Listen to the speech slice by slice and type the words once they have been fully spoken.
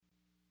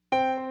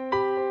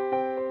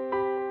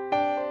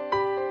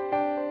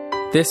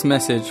This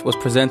message was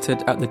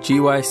presented at the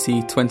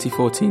GYC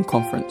 2014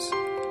 conference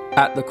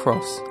at the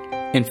Cross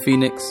in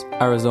Phoenix,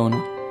 Arizona.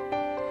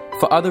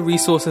 For other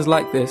resources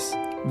like this,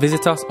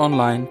 visit us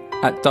online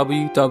at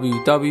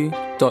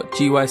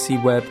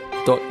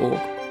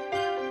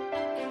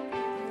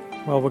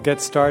www.gycweb.org. Well, we'll get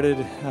started.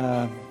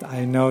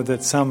 I know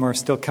that some are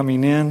still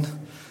coming in,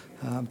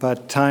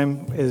 but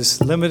time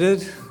is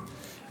limited,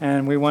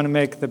 and we want to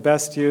make the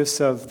best use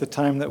of the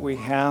time that we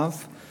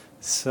have.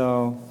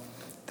 So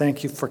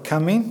thank you for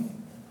coming.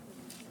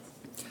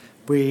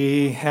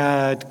 We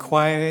had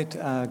quite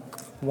a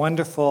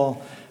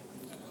wonderful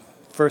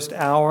first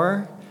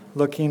hour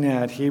looking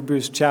at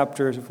Hebrews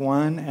chapters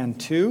 1 and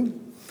 2,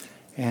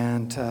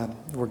 and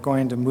we're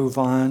going to move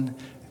on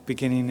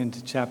beginning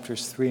into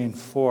chapters 3 and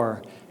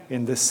 4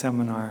 in this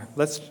seminar.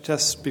 Let's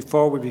just,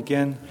 before we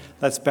begin,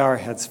 let's bow our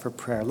heads for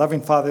prayer.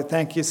 Loving Father,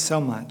 thank you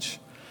so much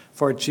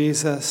for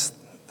Jesus,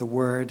 the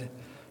Word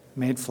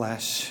made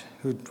flesh,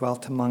 who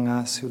dwelt among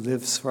us, who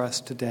lives for us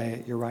today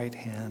at your right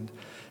hand.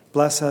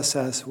 Bless us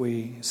as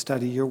we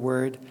study your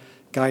word.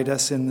 Guide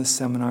us in this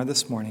seminar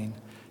this morning.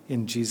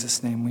 In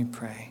Jesus' name we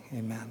pray.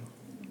 Amen.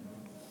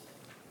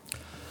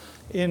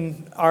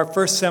 In our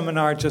first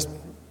seminar, just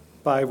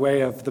by way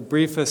of the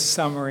briefest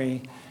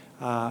summary,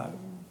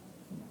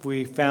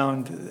 we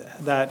found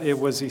that it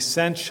was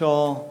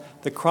essential,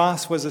 the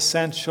cross was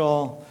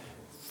essential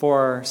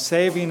for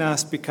saving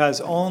us because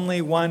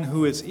only one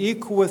who is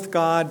equal with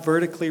God,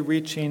 vertically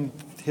reaching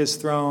his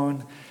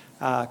throne,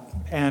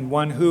 and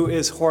one who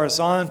is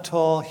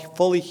horizontal,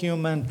 fully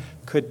human,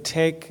 could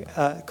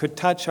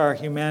touch our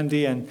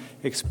humanity and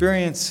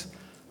experience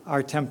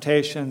our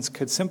temptations,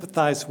 could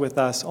sympathize with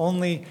us.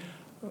 Only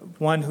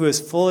one who is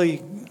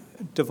fully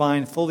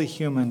divine, fully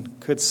human,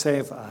 could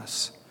save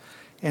us.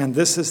 And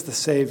this is the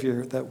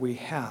Savior that we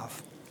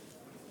have.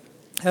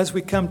 As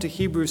we come to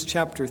Hebrews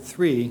chapter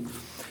 3,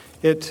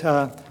 it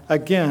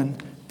again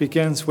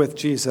begins with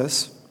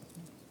Jesus.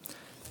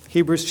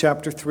 Hebrews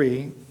chapter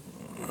 3.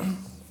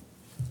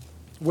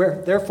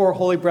 Therefore,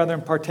 holy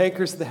brethren,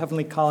 partakers of the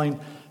heavenly calling,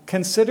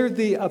 consider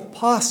the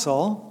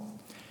apostle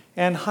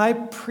and high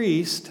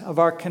priest of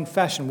our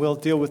confession. We'll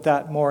deal with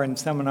that more in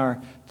seminar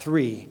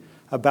 3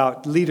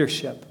 about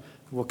leadership.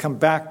 We'll come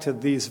back to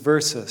these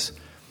verses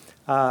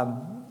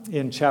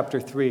in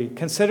chapter 3.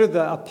 Consider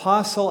the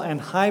apostle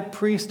and high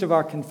priest of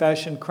our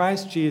confession,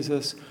 Christ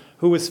Jesus,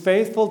 who was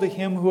faithful to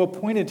him who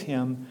appointed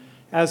him,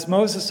 as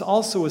Moses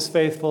also was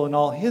faithful in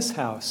all his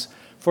house.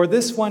 For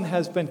this one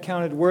has been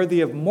counted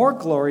worthy of more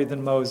glory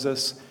than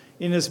Moses,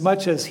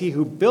 inasmuch as he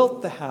who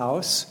built the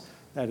house,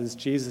 that is,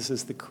 Jesus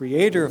is the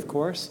creator, of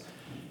course,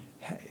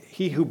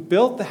 he who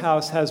built the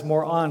house has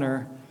more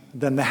honor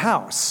than the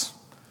house.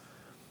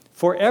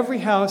 For every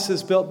house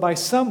is built by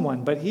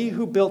someone, but he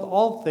who built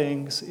all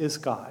things is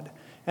God.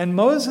 And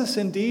Moses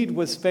indeed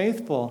was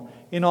faithful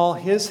in all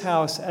his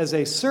house as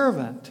a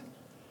servant,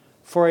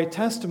 for a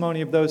testimony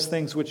of those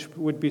things which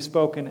would be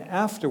spoken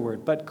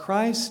afterward. But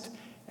Christ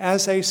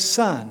as a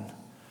son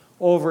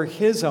over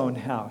his own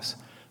house,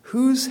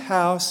 whose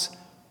house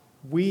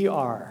we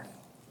are,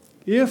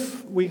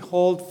 if we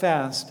hold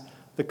fast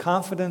the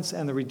confidence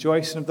and the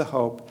rejoicing of the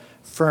hope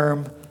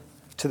firm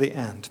to the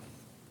end.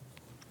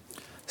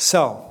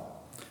 So,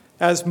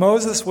 as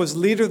Moses was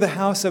leader of the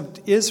house of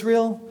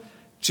Israel,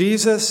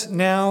 Jesus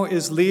now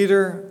is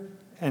leader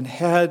and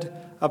head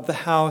of the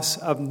house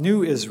of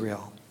New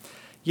Israel.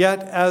 Yet,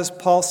 as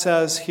Paul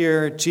says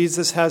here,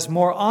 Jesus has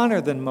more honor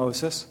than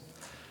Moses,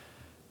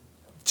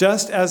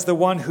 just as the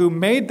one who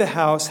made the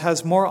house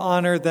has more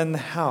honor than the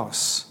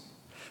house.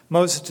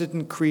 Moses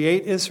didn't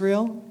create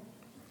Israel.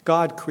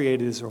 God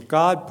created Israel.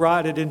 God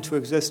brought it into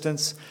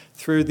existence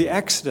through the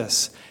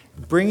Exodus,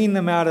 bringing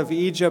them out of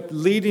Egypt,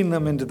 leading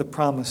them into the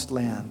promised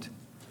land,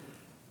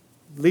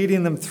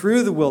 leading them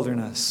through the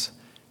wilderness.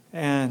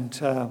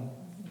 And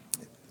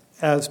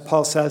as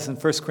Paul says in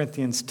 1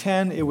 Corinthians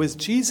 10, it was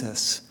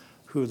Jesus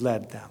who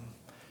led them.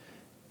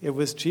 It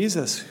was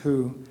Jesus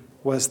who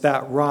was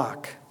that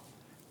rock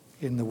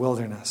in the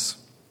wilderness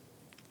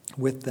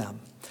with them.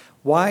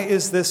 Why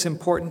is this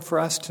important for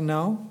us to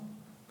know?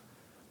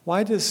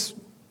 Why does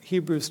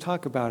Hebrews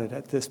talk about it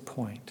at this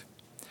point?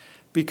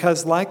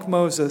 Because like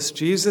Moses,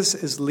 Jesus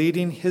is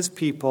leading his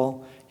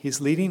people,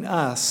 he's leading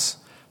us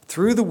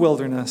through the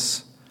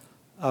wilderness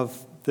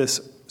of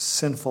this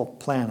sinful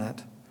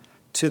planet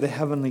to the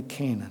heavenly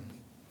Canaan.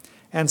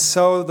 And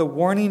so the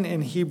warning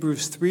in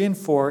Hebrews 3 and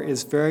 4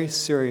 is very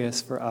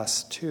serious for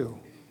us too,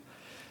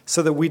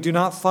 so that we do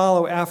not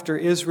follow after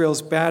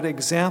Israel's bad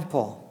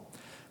example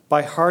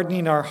by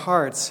hardening our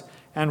hearts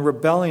and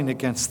rebelling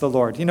against the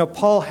Lord. You know,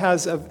 Paul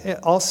has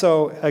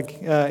also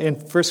in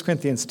 1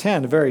 Corinthians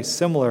 10 a very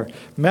similar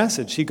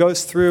message. He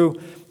goes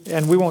through,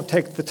 and we won't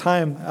take the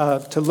time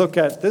to look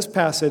at this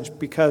passage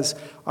because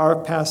our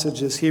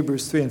passage is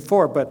Hebrews 3 and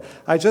 4, but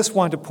I just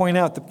want to point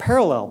out the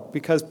parallel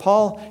because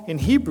Paul in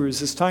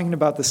Hebrews is talking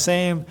about the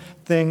same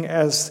thing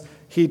as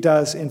he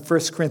does in 1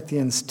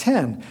 Corinthians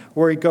 10,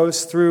 where he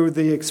goes through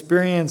the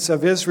experience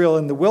of Israel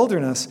in the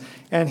wilderness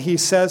And he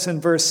says in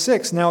verse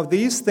 6, "Now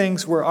these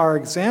things were our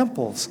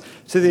examples,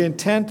 to the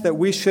intent that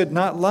we should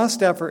not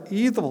lust after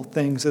evil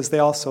things as they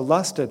also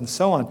lusted," and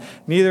so on.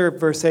 "Neither,"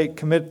 verse 8,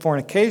 "commit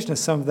fornication as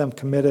some of them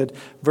committed."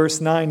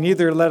 Verse 9,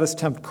 "Neither let us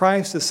tempt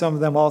Christ as some of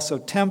them also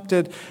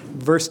tempted."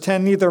 Verse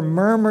 10, "Neither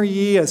murmur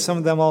ye as some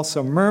of them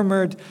also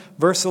murmured."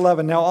 Verse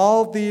 11, "Now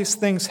all these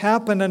things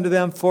happened unto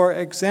them for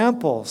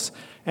examples,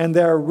 and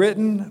they are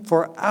written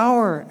for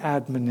our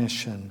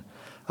admonition,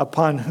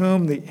 upon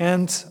whom the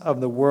ends of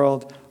the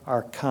world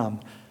are come."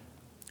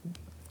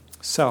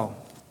 So,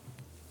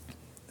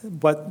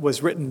 what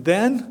was written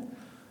then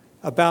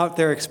about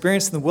their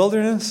experience in the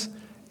wilderness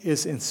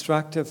is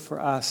instructive for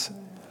us,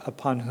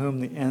 upon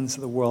whom the ends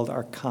of the world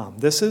are come.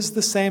 This is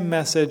the same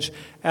message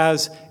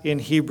as in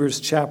Hebrews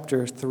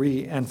chapter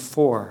 3 and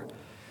 4.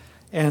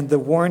 And the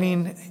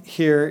warning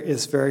here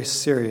is very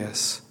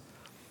serious.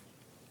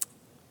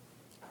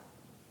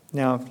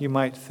 Now, you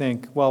might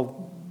think,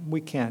 well,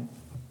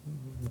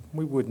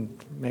 we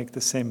wouldn't make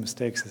the same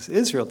mistakes as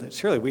Israel did.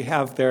 Surely we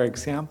have their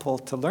example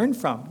to learn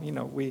from.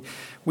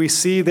 We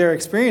see their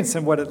experience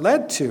and what it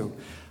led to.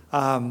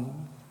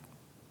 And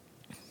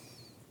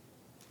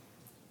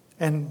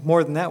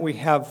more than that, we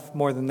have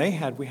more than they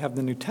had. We have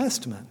the New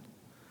Testament.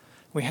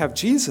 We have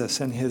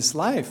Jesus and his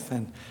life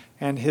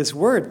and his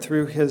word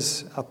through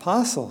his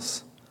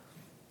apostles.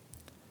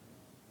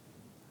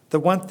 The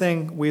one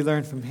thing we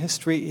learn from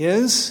history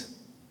is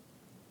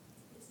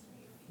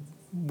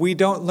we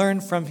don't learn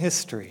from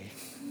history.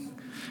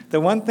 The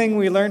one thing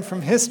we learn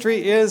from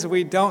history is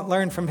we don't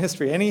learn from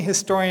history. Any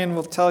historian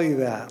will tell you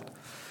that.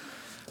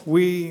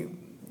 We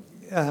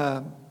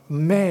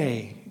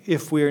may,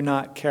 if we are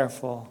not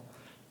careful,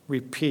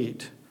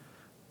 repeat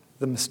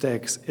the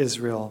mistakes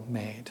Israel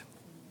made.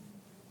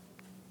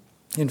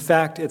 In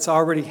fact, it's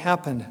already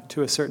happened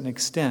to a certain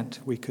extent,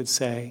 we could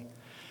say,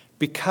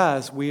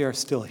 because we are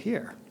still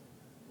here.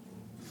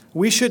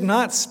 We should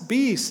not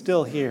be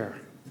still here.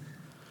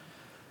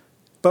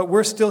 But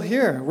we're still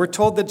here. We're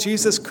told that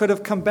Jesus could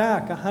have come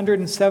back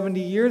 170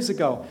 years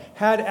ago,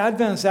 had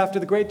Adventists after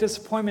the great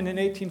disappointment in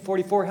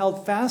 1844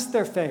 held fast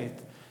their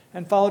faith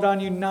and followed on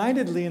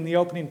unitedly in the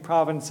opening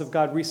providence of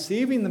God,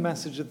 receiving the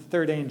message of the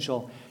third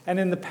angel, and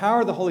in the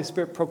power of the Holy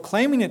Spirit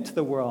proclaiming it to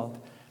the world.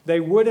 They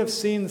would have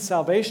seen the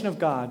salvation of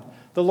God.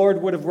 The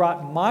Lord would have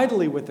wrought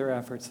mightily with their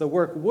efforts. The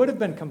work would have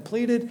been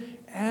completed,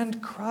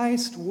 and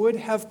Christ would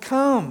have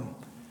come,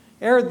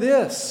 ere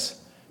this,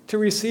 to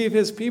receive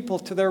his people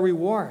to their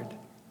reward.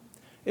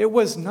 It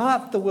was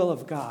not the will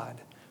of God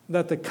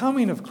that the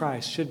coming of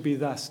Christ should be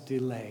thus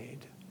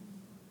delayed.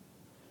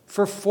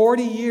 For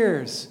 40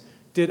 years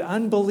did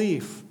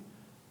unbelief,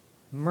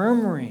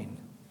 murmuring,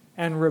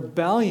 and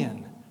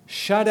rebellion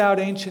shut out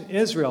ancient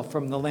Israel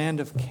from the land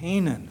of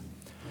Canaan.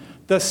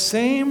 The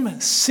same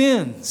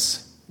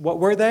sins, what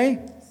were they?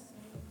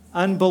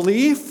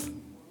 Unbelief,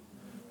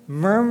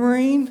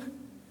 murmuring,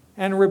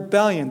 and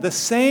rebellion. The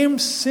same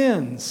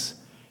sins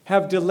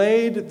have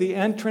delayed the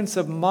entrance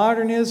of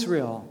modern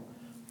Israel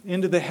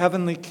into the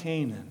heavenly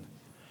Canaan.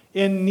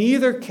 In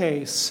neither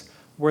case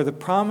were the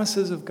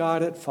promises of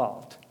God at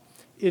fault.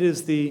 It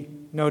is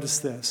notice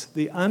this,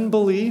 the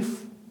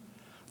unbelief,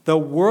 the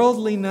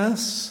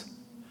worldliness,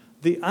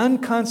 the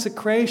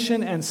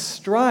unconsecration and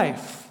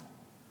strife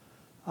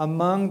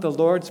among the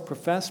Lord's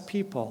professed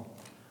people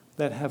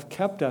that have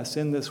kept us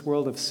in this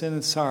world of sin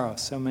and sorrow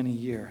so many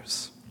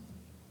years.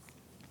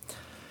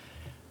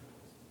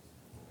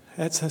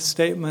 That's a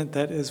statement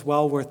that is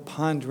well worth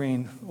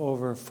pondering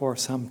over for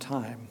some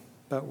time,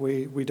 but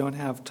we don't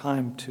have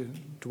time to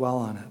dwell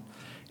on it.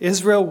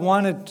 Israel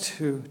wanted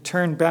to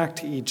turn back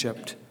to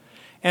Egypt,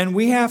 and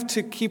we have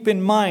to keep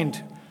in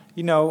mind,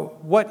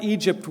 what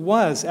Egypt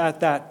was at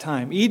that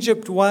time.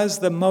 Egypt was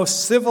the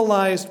most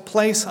civilized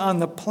place on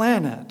the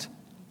planet.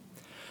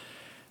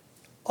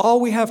 All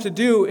we have to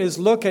do is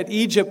look at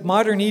Egypt,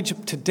 modern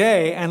Egypt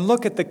today, and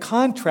look at the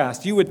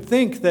contrast. You would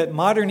think that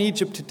modern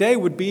Egypt today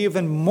would be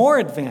even more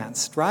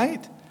advanced,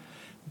 right?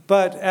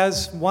 But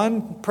as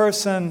one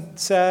person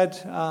said,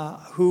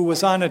 who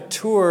was on a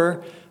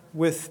tour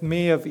with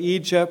me of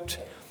Egypt,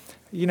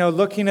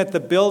 looking at the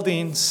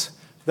buildings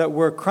that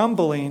were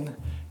crumbling,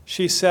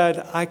 she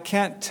said, "I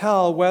can't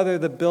tell whether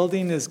the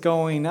building is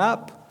going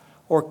up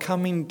or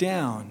coming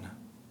down."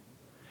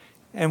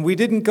 And we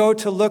didn't go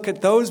to look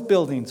at those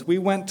buildings. We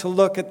went to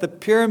look at the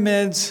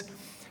pyramids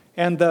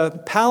and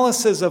the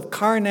palaces of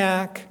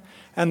Karnak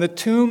and the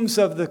tombs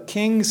of the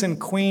kings and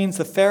queens,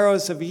 the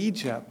pharaohs of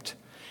Egypt,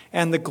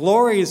 and the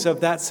glories of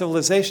that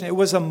civilization. It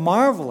was a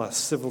marvelous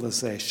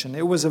civilization.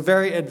 It was a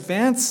very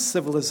advanced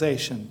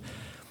civilization.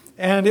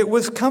 And it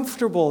was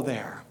comfortable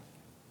there.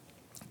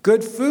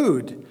 Good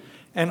food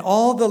and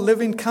all the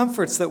living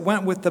comforts that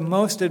went with the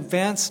most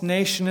advanced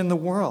nation in the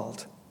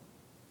world.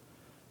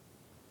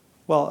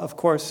 Well, of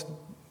course,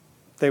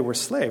 they were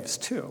slaves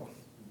too.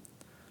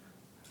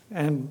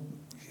 And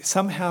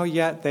somehow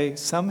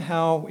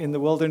in the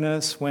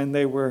wilderness, when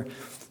they were,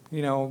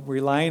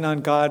 relying on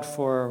God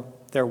for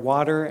their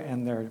water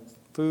and their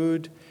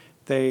food,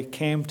 they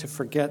came to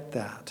forget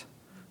that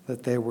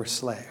they were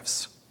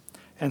slaves.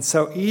 And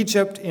so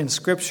Egypt in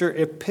Scripture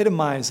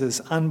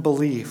epitomizes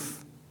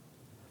unbelief.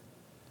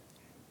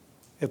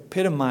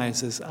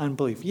 Epitomizes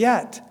unbelief.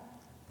 Yet,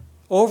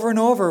 over and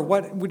over,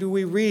 what do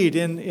we read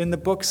in the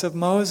books of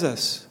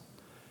Moses?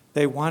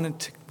 They wanted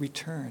to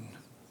return.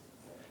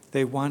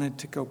 They wanted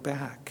to go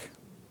back.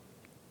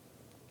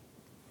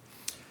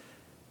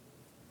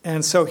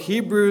 And so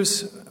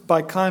Hebrews,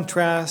 by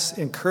contrast,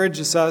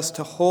 encourages us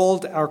to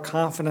hold our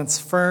confidence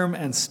firm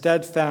and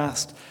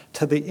steadfast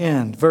to the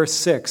end. Verse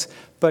 6,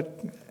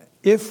 but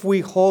if we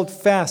hold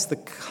fast the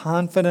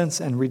confidence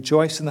and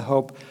rejoice in the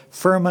hope,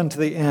 firm unto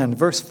the end.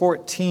 Verse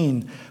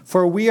 14,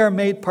 for we are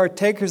made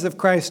partakers of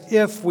Christ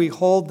if we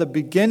hold the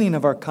beginning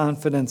of our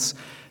confidence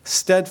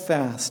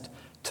steadfast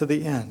to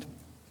the end.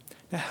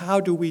 Now, how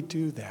do we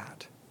do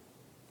that?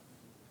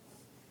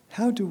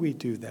 How do we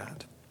do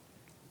that?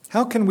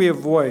 How can we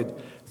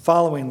avoid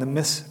following the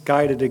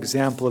misguided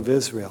example of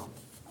Israel?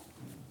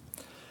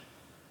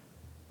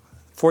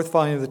 Fourth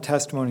volume of the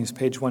Testimonies,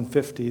 page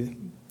 150.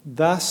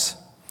 Thus,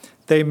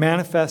 they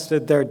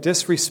manifested their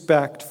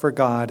disrespect for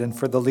God and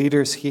for the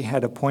leaders he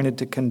had appointed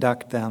to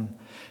conduct them.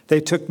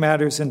 They took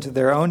matters into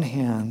their own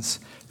hands,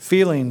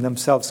 feeling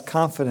themselves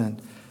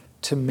confident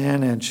to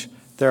manage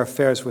their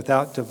affairs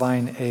without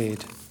divine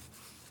aid.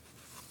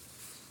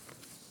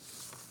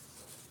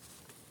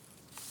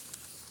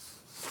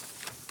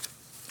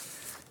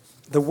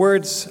 The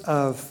words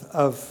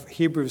of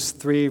Hebrews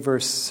 3,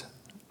 verse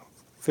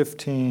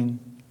 14,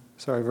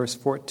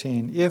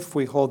 if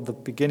we hold the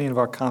beginning of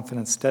our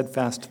confidence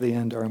steadfast to the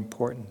end, are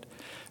important.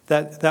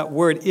 That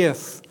word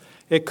if,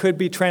 it could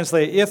be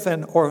translated if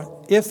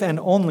and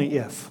only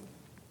if.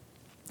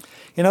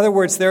 In other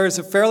words, there is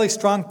a fairly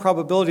strong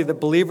probability that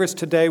believers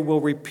today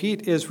will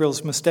repeat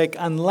Israel's mistake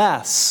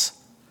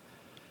unless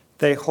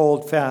they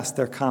hold fast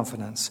their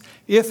confidence.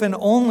 If and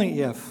only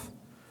if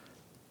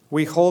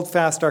we hold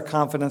fast our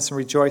confidence and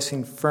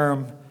rejoicing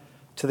firm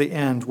to the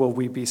end will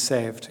we be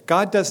saved.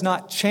 God does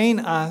not chain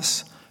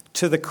us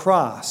to the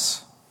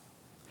cross.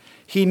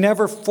 He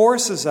never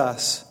forces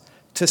us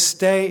to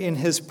stay in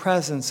his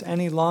presence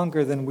any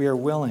longer than we are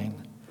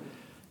willing.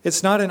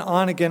 It's not an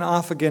on-again,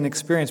 off-again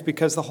experience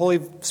because the Holy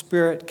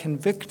Spirit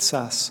convicts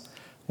us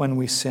when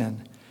we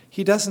sin.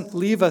 He doesn't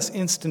leave us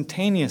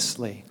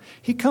instantaneously.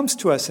 He comes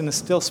to us in a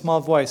still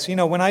small voice. You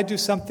know, when I do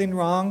something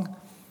wrong,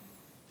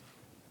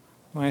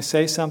 when I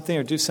say something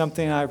or do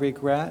something I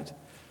regret,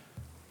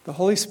 the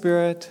Holy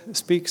Spirit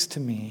speaks to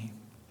me.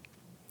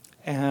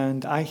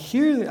 And I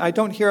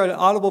don't hear an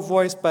audible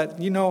voice, but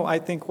I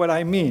think what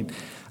I mean.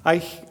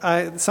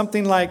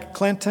 Something like,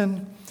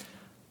 Clinton,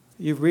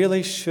 you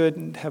really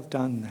shouldn't have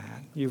done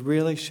that. You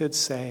really should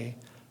say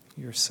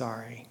you're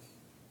sorry.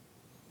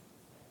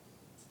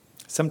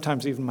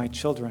 Sometimes even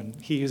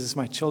he uses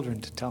my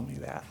children to tell me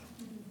that.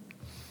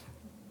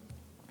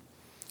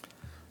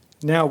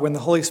 Now, when the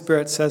Holy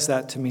Spirit says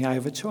that to me, I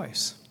have a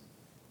choice.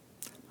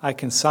 I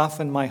can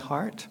soften my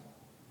heart,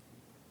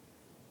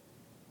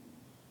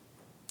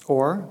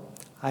 or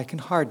I can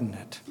harden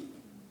it.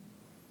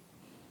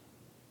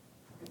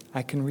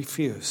 I can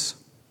refuse.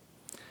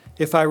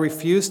 If I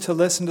refuse to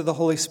listen to the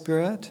Holy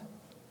Spirit,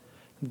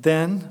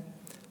 then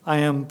I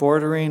am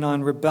bordering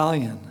on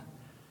rebellion,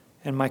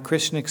 and my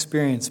Christian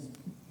experience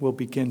will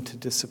begin to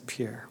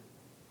disappear.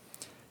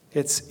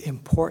 It's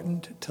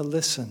important to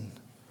listen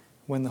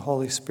when the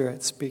Holy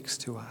Spirit speaks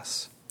to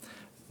us.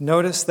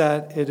 Notice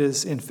that it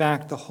is, in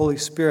fact, the Holy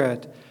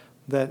Spirit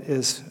that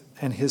is,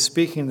 and his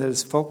speaking that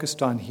is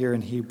focused on here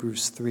in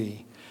Hebrews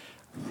 3.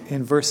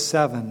 In verse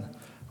 7,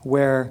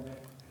 where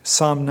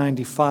Psalm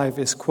 95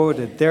 is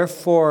quoted,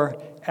 therefore,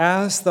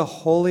 as the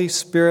Holy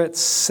Spirit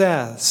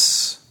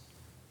says,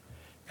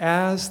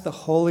 this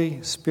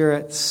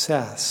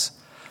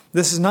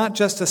is not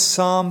just a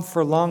psalm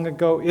for long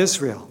ago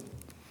Israel.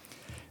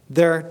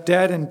 They're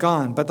dead and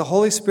gone, but the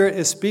Holy Spirit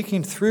is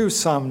speaking through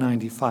Psalm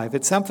 95.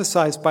 It's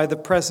emphasized by the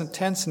present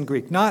tense in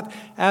Greek, not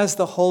as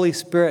the Holy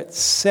Spirit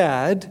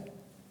said,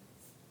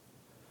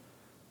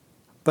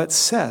 but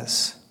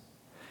says.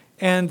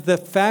 And the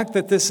fact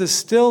that this is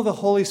still the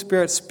Holy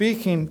Spirit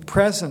speaking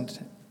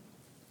present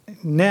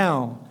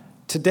now,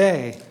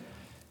 today,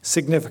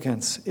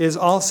 significance is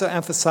also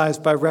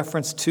emphasized by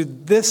reference to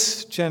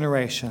this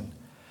generation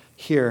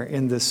here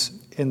in this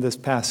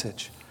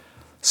passage.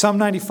 Psalm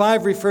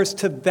 95 refers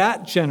to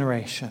that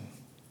generation.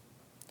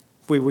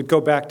 We would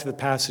go back to the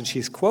passage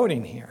he's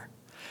quoting here.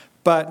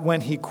 But when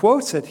he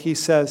quotes it, he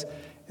says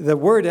the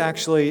word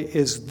actually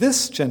is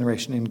this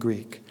generation in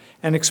Greek,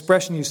 an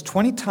expression used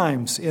 20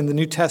 times in the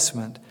New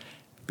Testament,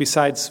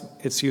 besides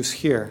its use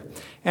here.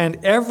 And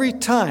every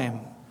time,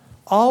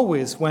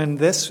 always when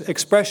this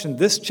expression,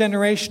 this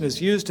generation,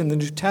 is used in the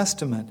New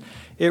Testament,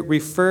 it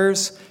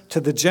refers to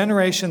the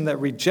generation that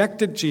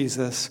rejected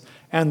Jesus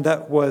and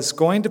that was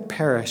going to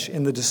perish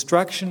in the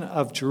destruction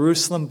of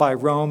Jerusalem by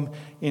Rome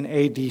in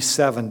AD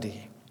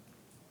 70.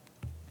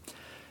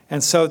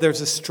 And so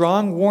there's a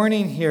strong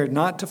warning here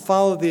not to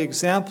follow the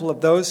example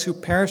of those who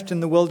perished in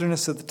the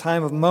wilderness at the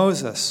time of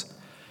Moses.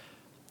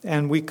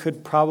 And we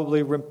could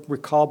probably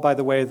recall, by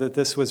the way, that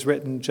this was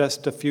written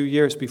just a few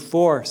years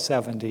before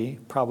 70,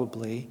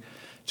 probably.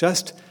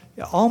 Just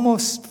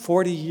almost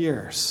 40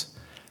 years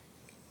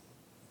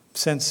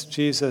since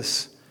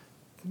Jesus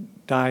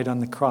died on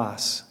the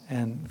cross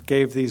and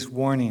gave these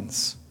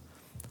warnings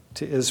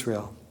to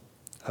Israel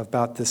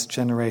about this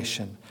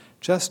generation.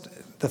 Just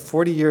the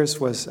 40 years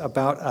was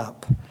about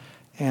up.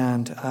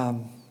 And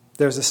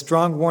there's a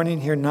strong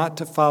warning here not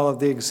to follow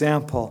the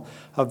example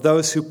of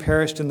those who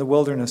perished in the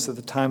wilderness at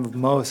the time of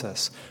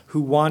Moses, who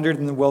wandered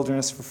in the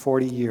wilderness for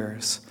 40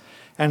 years.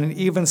 And an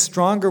even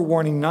stronger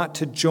warning not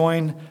to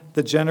join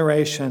the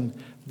generation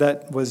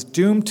that was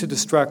doomed to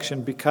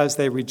destruction because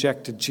they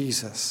rejected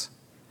Jesus.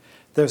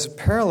 There's a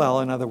parallel,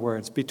 in other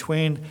words,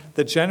 between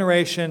the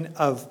generation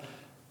of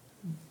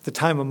the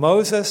time of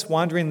Moses,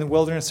 wandering in the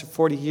wilderness for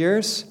 40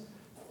 years,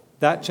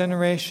 that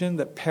generation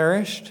that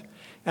perished,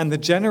 and the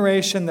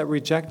generation that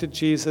rejected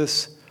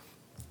Jesus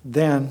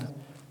then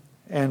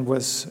and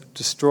was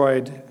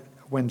destroyed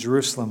when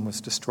Jerusalem was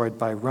destroyed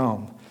by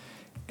Rome.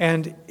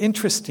 And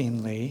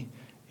interestingly,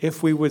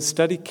 if we would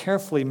study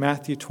carefully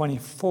Matthew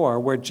 24,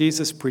 where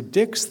Jesus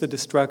predicts the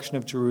destruction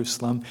of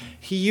Jerusalem,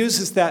 he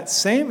uses that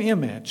same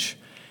image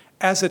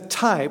as a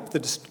type,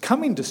 the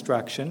coming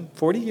destruction,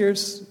 40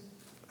 years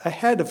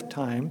ahead of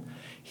time.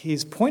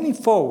 He's pointing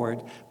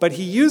forward, but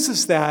he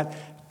uses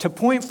that to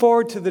point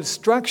forward to the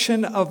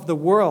destruction of the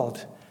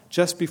world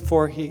just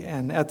before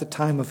and at the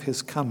time of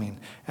his coming,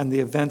 and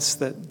the events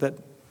that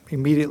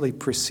immediately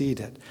precede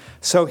it.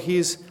 So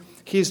he's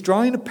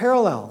drawing a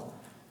parallel.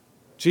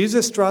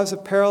 Jesus draws a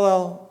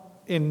parallel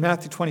in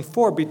Matthew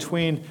 24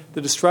 between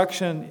the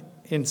destruction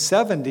in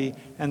 70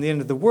 and the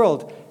end of the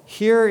world.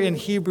 Here in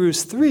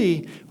Hebrews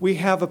 3, we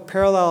have a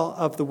parallel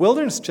of the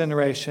wilderness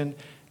generation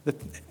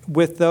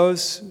with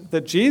those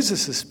that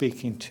Jesus is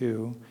speaking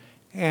to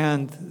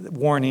and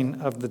warning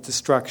of the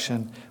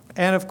destruction.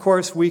 And of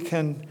course, we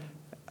can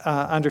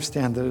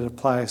understand that it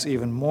applies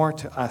even more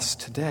to us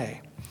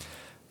today.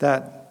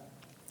 That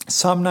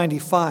Psalm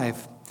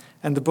 95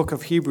 and the book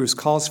of Hebrews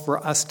calls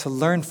for us to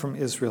learn from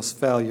Israel's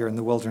failure in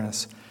the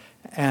wilderness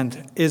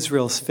and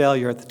Israel's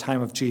failure at the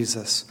time of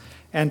Jesus,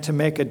 and to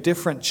make a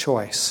different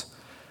choice.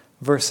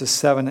 Verses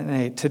 7 and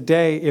 8.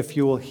 Today, if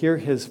you will hear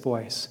his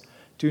voice,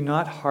 do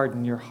not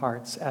harden your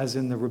hearts as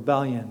in the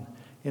rebellion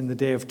in the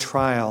day of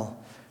trial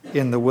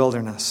in the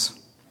wilderness.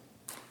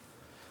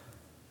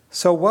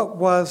 So what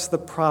was the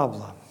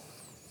problem?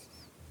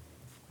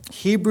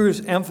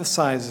 Hebrews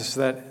emphasizes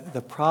that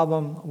the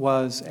problem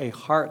was a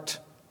heart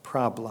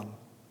problem.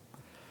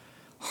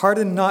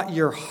 Harden not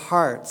your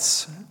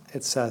hearts,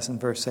 it says in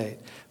verse 8.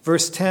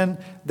 Verse 10,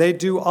 they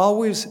do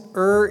always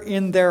err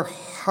in their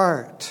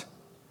heart.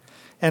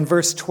 And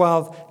verse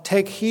 12,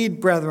 take heed,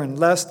 brethren,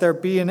 lest there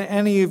be in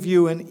any of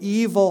you an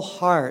evil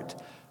heart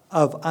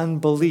of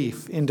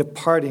unbelief in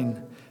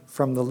departing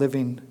from the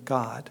living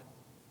God.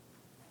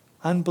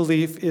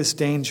 Unbelief is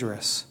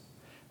dangerous.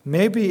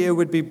 Maybe it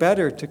would be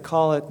better to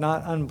call it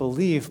not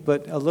unbelief,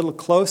 but a little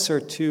closer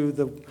to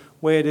the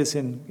way it is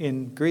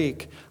in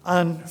Greek,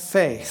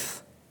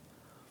 unfaith.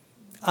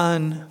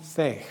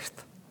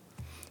 Unfaith.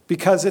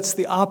 Because it's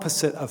the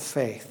opposite of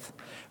faith.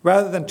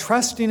 Rather than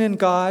trusting in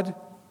God,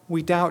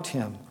 we doubt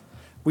him.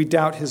 We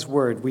doubt his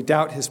word. We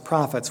doubt his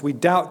prophets. We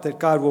doubt that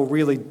God will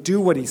really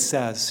do what he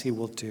says he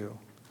will do.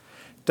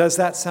 Does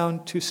that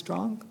sound too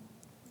strong?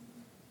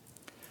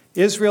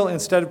 Israel,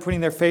 instead of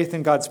putting their faith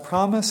in God's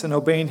promise and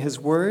obeying his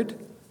word,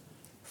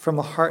 from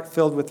a heart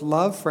filled with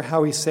love for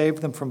how he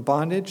saved them from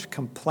bondage,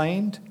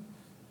 complained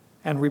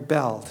and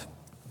rebelled.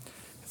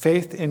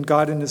 Faith in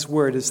God and his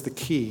word is the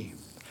key.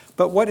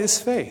 But what is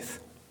faith?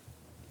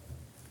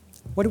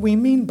 What do we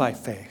mean by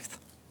faith?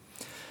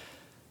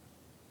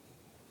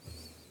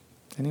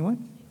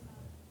 Anyone?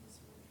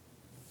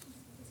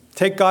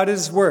 Take God at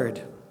his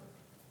word.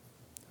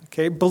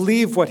 Okay,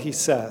 believe what he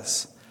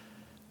says.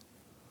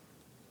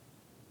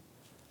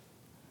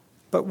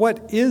 But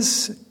what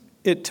is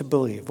it to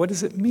believe? What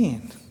does it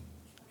mean?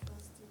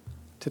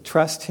 To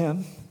trust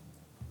him.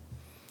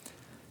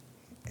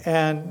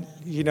 And,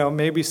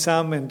 maybe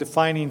some in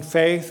defining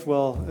faith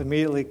will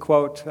immediately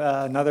quote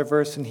another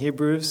verse in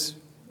Hebrews,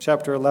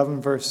 chapter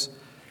 11, verse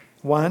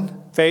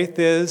 1. Faith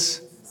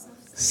is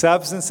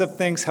substance of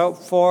things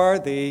hoped for,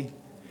 the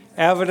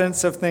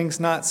evidence of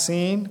things not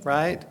seen,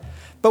 right?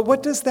 But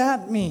what does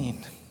that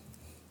mean?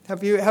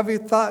 Have you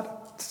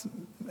thought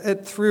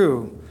it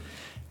through?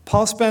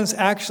 Paul spends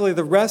actually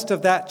the rest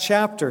of that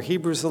chapter,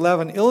 Hebrews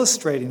 11,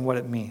 illustrating what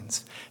it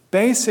means.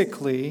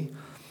 Basically,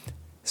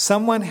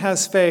 someone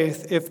has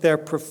faith if they're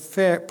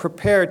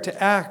prepared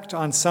to act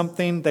on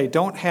something they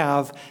don't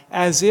have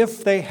as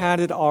if they had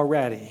it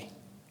already.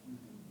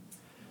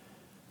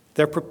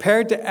 They're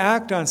prepared to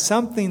act on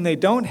something they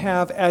don't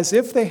have as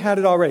if they had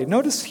it already.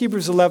 Notice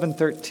Hebrews 11,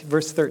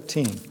 verse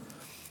 13.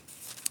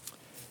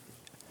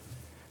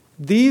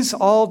 These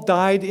all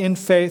died in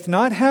faith,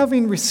 not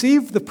having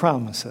received the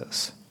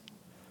promises.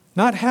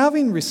 Not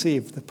having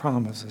received the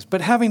promises, but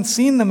having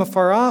seen them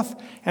afar off,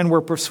 and were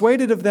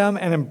persuaded of them,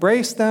 and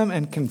embraced them,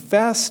 and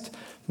confessed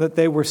that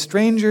they were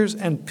strangers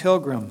and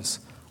pilgrims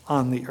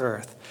on the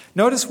earth.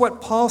 Notice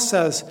what Paul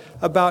says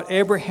about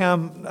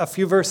Abraham a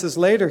few verses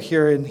later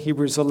here in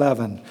Hebrews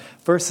 11,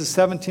 verses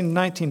 17 and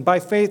 19. By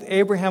faith,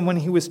 Abraham, when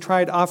he was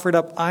tried, offered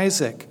up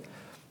Isaac.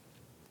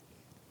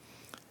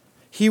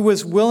 He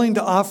was willing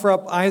to offer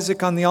up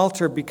Isaac on the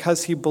altar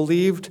because he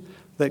believed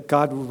that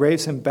God would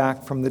raise him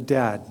back from the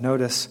dead.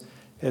 Notice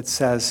it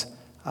says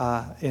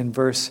in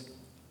verse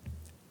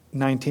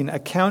 19,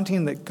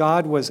 accounting that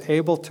God was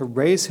able to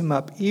raise him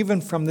up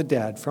even from the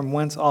dead, from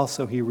whence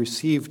also he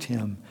received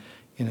him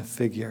in a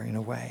figure, in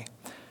a way.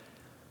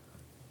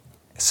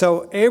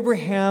 So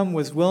Abraham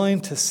was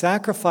willing to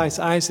sacrifice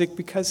Isaac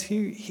because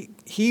he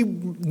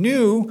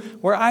knew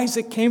where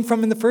Isaac came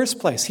from in the first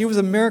place. He was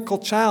a miracle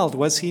child,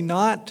 was he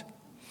not?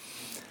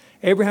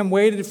 Abraham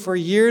waited for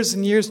years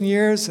and years and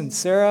years, and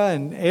Sarah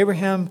and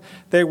Abraham,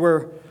 they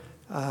were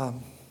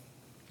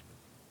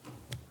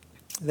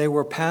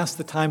past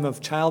the time of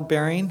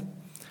childbearing,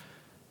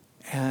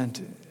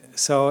 and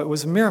so it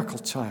was a miracle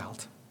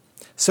child.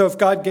 So if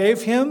God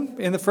gave him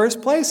in the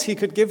first place, he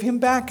could give him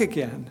back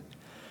again.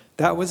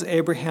 That was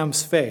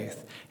Abraham's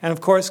faith. And of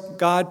course,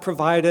 God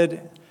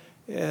provided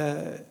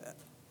a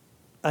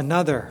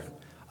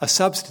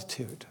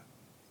substitute.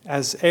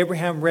 As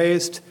Abraham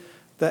raised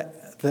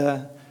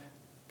the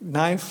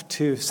knife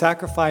to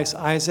sacrifice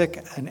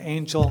Isaac, an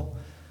angel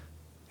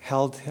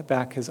held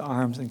back his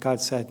arms, and God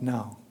said,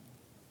 no.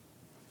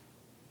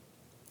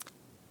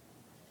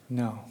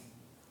 No.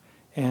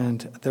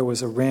 And there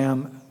was a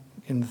ram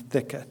in the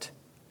thicket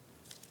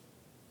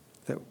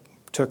that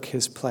took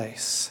his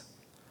place.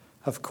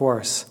 Of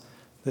course,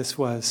 this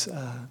was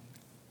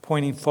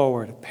pointing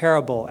forward, a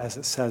parable, as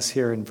it says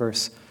here in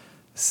verse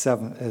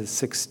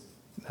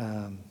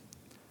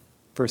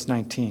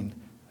 19,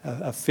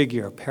 a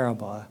figure, a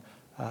parable,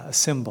 a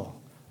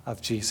symbol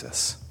of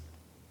Jesus,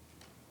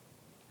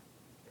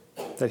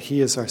 that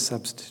he is our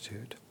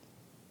substitute.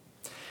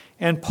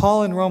 And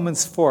Paul in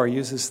Romans 4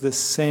 uses this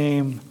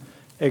same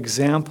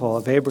example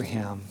of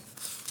Abraham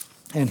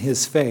and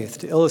his faith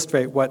to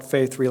illustrate what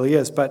faith really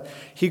is. But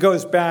he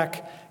goes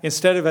back,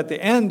 instead of at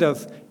the end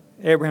of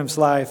Abraham's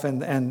life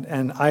and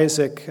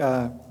Isaac,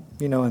 and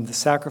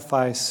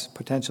the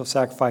potential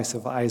sacrifice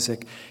of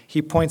Isaac,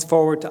 he points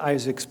forward to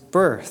Isaac's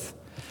birth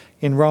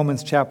in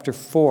Romans chapter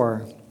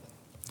 4,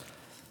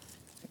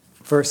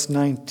 verse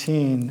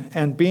 19.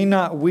 And being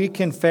not weak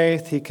in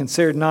faith, he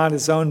considered not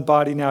his own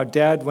body now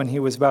dead when he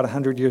was about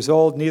 100 years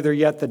old, neither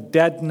yet the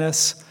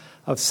deadness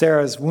of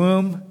Sarah's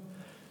womb.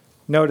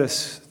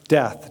 Notice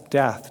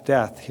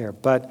death here.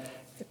 But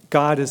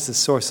God is the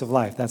source of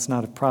life. That's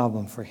not a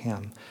problem for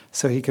him.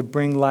 So he could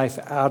bring life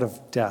out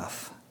of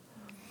death.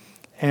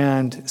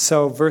 And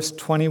so verse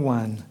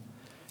 21,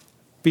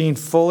 being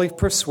fully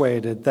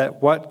persuaded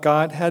that what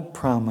God had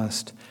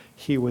promised,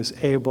 he was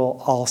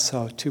able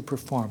also to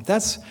perform.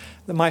 That's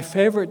my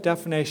favorite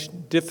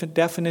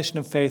definition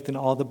of faith in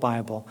all the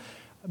Bible.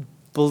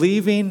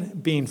 Believing,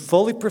 being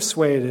fully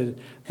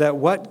persuaded that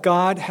what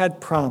God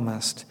had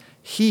promised,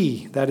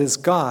 he, that is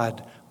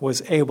God,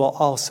 was able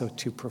also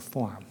to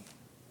perform.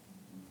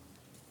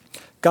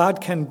 God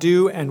can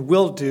do and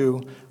will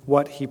do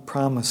what he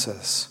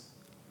promises.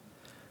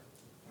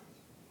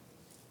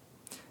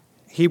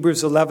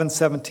 Hebrews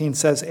 11:17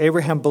 says,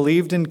 Abraham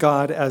believed in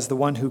God as the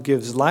one who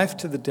gives life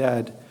to the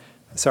dead.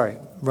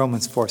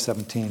 Romans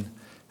 4:17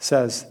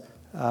 says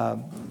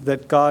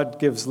that God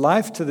gives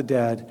life to the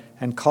dead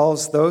and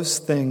calls those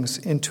things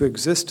into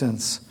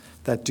existence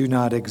that do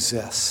not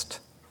exist.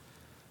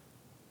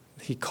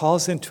 He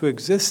calls into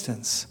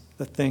existence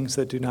the things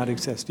that do not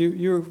exist.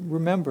 You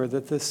remember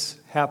that this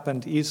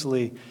happened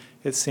easily,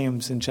 it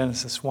seems, in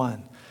Genesis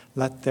 1.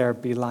 Let there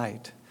be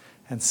light,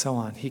 and so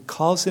on. He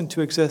calls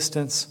into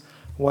existence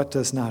what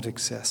does not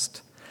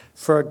exist.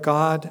 For a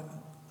God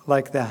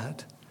like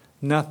that,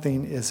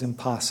 nothing is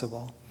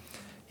impossible.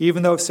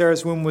 Even though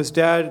Sarah's womb was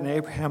dead and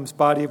Abraham's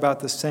body about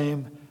the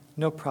same,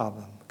 no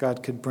problem.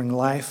 God could bring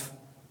life,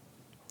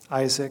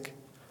 Isaac,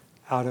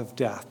 out of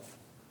death,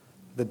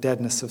 the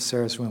deadness of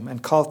Sarah's womb,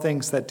 and call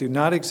things that do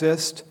not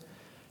exist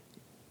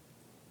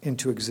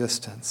into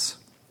existence.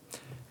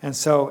 And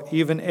so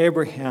even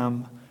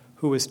Abraham,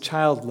 who was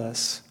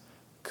childless,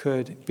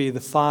 could be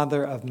the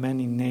father of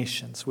many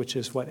nations, which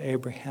is what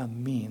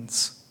Abraham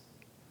means.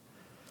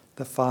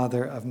 The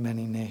father of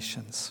many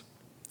nations.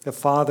 The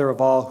father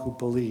of all who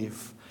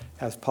believe,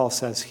 as Paul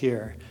says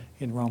here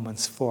in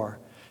Romans 4.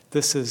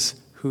 This is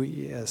who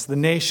he is. The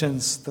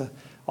nations,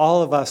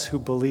 all of us who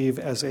believe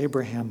as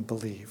Abraham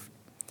believed.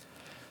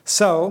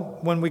 So,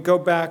 when we go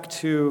back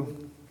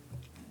to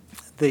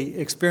the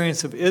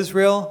experience of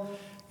Israel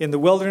in the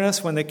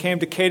wilderness, when they came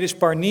to Kadesh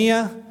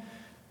Barnea,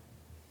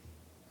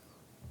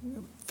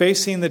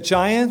 facing the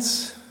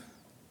giants,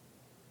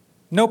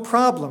 no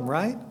problem,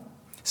 right?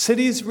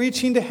 Cities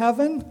reaching to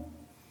heaven,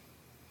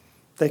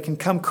 they can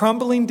come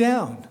crumbling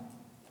down.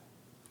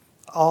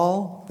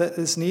 All that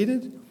is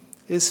needed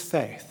is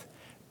faith,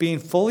 being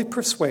fully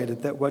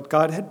persuaded that what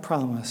God had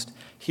promised,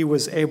 he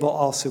was able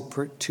also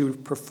to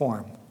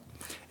perform.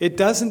 It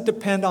doesn't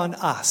depend on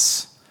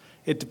us.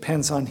 It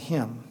depends on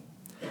Him.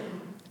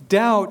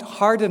 Doubt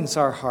hardens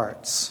our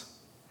hearts.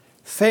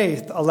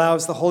 Faith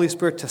allows the Holy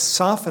Spirit to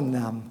soften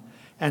them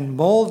and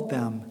mold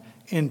them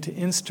into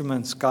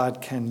instruments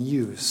God can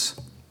use.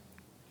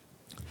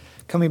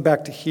 Coming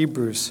back to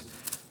Hebrews,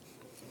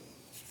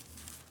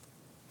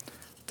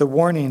 the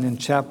warning in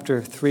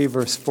chapter 3,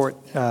 verse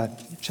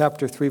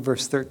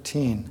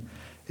 13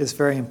 is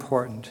very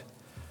important.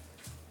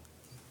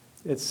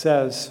 It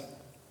says,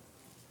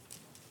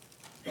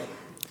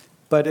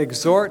 "But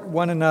exhort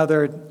one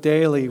another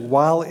daily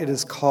while it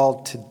is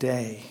called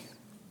today."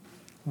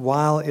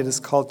 While it is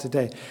called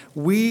today.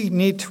 We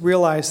need to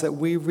realize that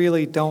we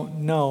really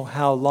don't know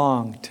how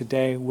long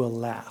today will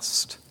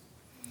last.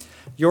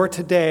 Your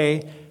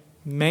today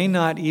may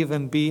not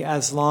even be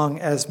as long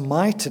as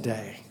my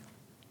today,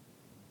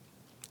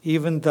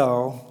 even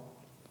though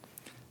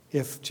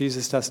if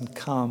Jesus doesn't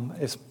come,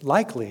 it's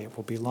likely it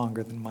will be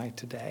longer than my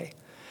today.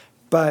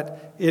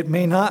 But it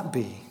may not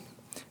be.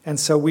 And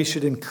so we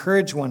should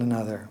encourage one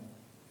another,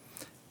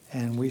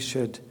 and we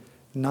should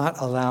not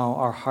allow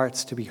our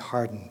hearts to be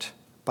hardened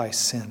by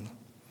sin.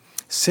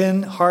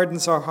 Sin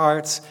hardens our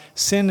hearts.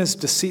 Sin is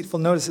deceitful.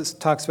 Notice it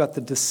talks about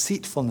the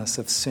deceitfulness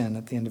of sin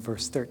at the end of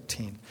verse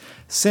 13.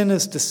 Sin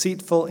is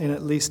deceitful in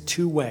at least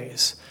two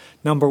ways.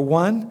 Number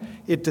one,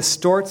 it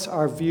distorts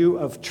our view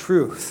of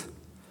truth.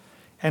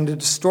 And a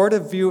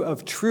distorted view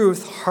of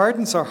truth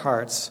hardens our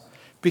hearts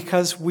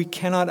because we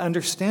cannot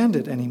understand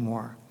it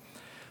anymore.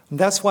 And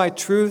that's why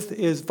truth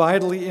is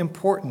vitally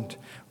important.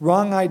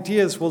 Wrong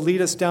ideas will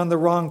lead us down the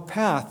wrong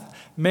path,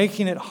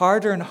 making it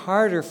harder and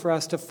harder for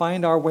us to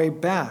find our way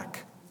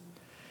back.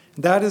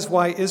 That is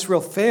why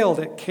Israel failed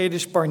at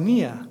Kadesh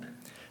Barnea.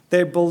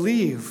 They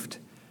believed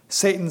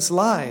Satan's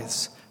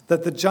lies,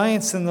 that the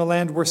giants in the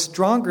land were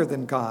stronger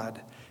than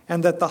God,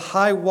 and that the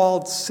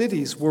high-walled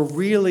cities were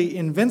really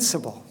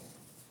invincible.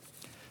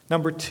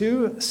 Number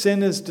two,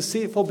 sin is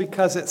deceitful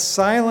because it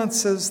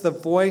silences the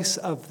voice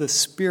of the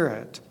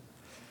Spirit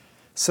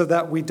so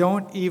that we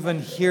don't even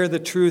hear the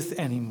truth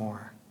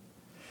anymore.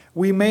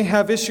 We may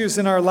have issues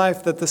in our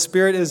life that the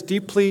Spirit is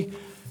deeply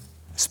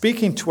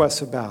speaking to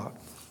us about,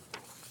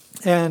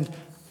 and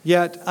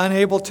yet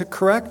unable to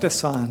correct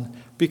us on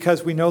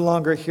because we no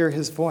longer hear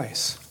His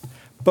voice.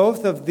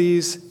 Both of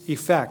these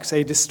effects,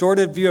 a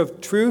distorted view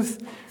of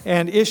truth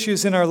and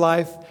issues in our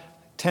life,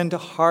 tend to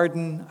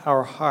harden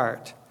our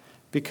heart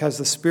because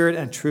the Spirit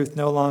and truth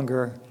no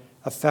longer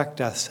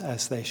affect us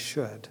as they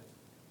should.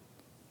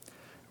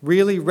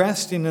 Really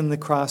resting in the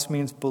cross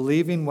means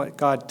believing what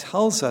God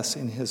tells us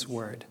in His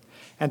Word.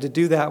 And to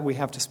do that, we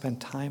have to spend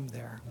time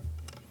there.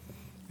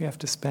 We have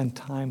to spend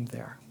time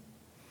there.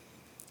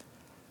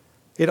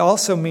 It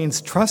also means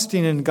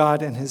trusting in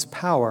God and His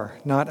power,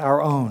 not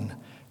our own,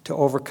 to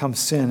overcome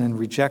sin and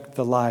reject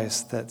the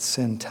lies that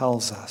sin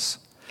tells us.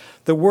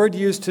 The word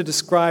used to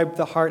describe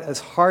the heart as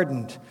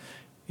hardened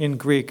in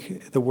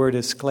Greek, the word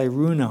is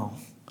skleruno.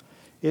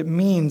 It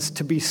means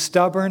to be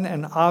stubborn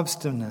and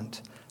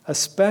obstinate,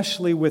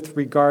 especially with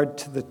regard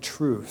to the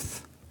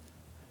truth.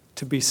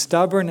 To be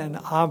stubborn and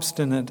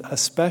obstinate,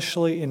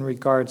 especially in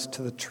regards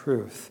to the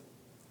truth.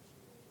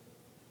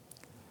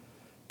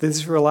 The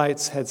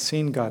Israelites had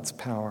seen God's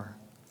power.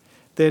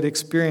 They had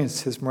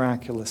experienced His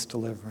miraculous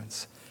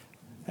deliverance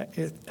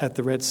at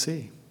the Red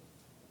Sea.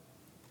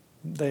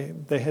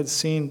 They had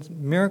seen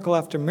miracle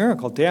after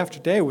miracle, day after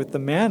day, with the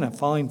manna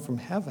falling from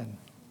heaven.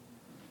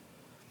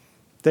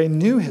 They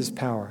knew His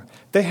power.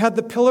 They had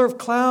the pillar of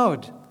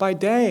cloud by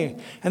day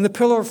and the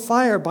pillar of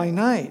fire by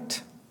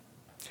night.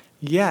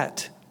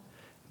 Yet,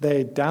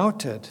 they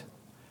doubted,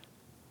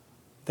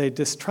 they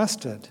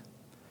distrusted,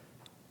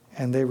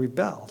 and they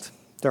rebelled.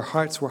 Their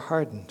hearts were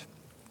hardened.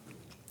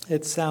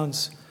 It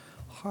sounds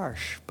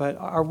harsh, but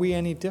are we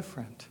any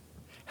different?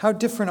 How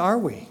different are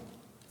we?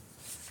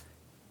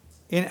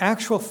 In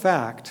actual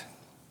fact,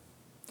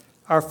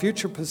 our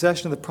future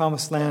possession of the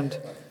promised land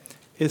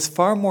is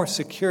far more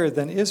secure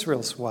than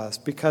Israel's was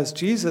because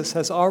Jesus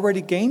has already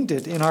gained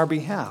it in our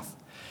behalf.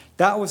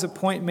 That was a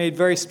point made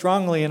very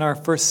strongly in our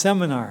first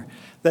seminar,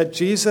 that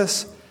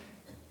Jesus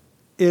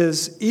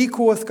is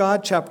equal with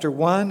God, chapter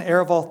 1, heir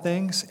of all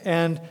things,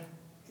 and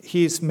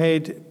He's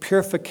made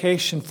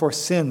purification for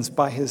sins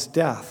by His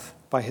death,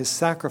 by His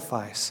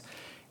sacrifice.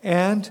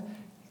 And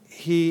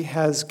He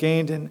has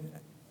gained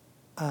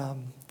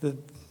the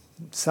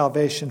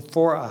salvation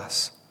for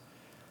us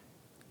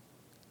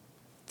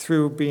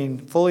through being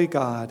fully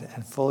God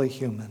and fully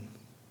human.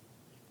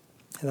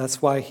 And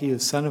that's why He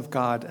is Son of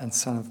God and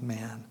Son of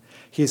Man.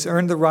 He's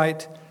earned the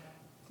right,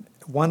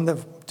 won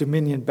the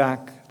dominion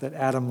back that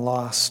Adam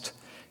lost.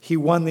 He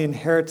won the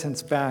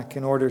inheritance back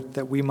in order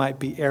that we might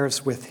be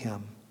heirs with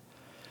Him.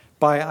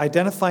 By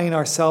identifying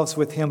ourselves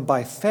with Him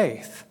by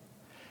faith,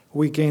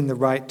 we gain the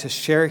right to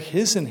share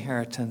His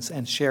inheritance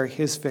and share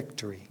His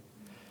victory.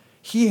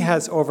 He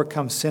has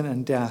overcome sin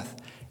and death,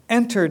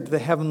 entered the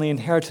heavenly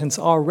inheritance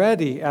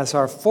already as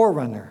our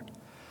forerunner.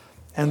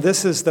 And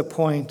this is the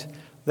point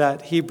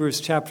that Hebrews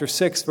chapter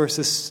 6,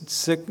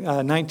 verses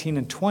 19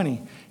 and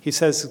 20, he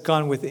says, has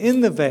gone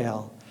within the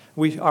veil,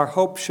 Our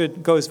hope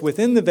goes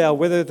within the veil,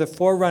 whether the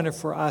forerunner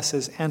for us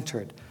has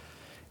entered.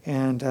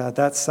 And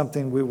that's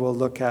something we will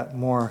look at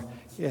more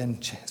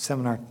in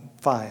Seminar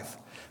 5.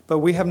 But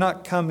we have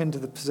not come into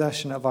the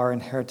possession of our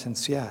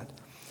inheritance yet.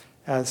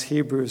 As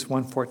Hebrews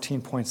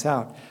 1:14 points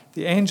out,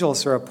 the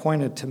angels are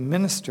appointed to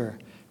minister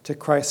to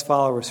Christ's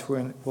followers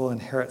who will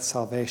inherit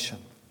salvation.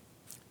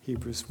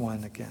 Hebrews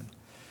 1 again.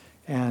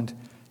 And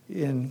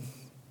in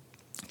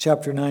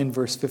chapter 9,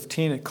 verse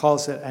 15, it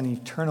calls it an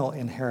eternal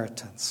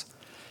inheritance.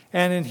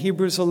 And in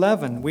Hebrews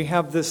 11, we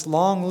have this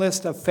long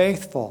list of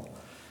faithful.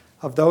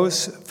 Of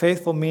those,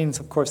 faithful means,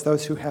 of course,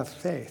 those who have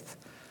faith.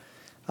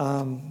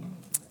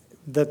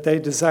 That they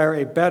desire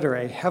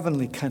a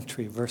heavenly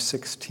country, verse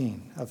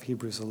 16 of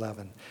Hebrews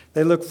 11.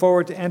 They look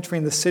forward to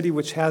entering the city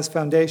which has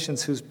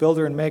foundations, whose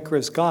builder and maker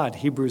is God,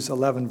 Hebrews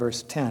 11,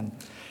 verse 10.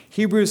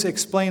 Hebrews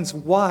explains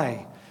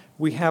why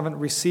we haven't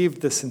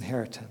received this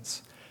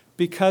inheritance.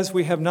 Because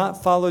we have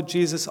not followed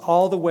Jesus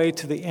all the way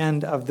to the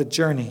end of the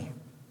journey.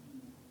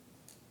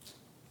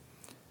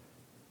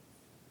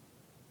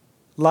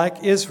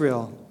 Like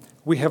Israel,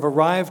 we have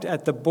arrived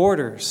at the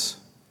borders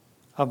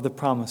of the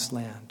promised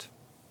land.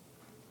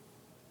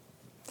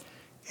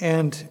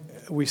 And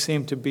we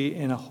seem to be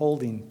in a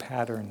holding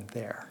pattern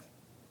there.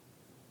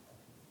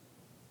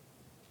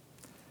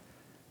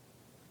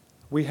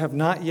 We have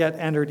not yet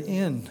entered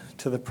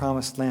into the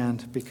promised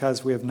land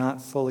because we have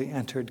not fully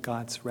entered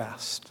God's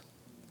rest,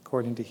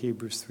 according to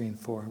Hebrews 3 and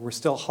 4. We're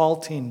still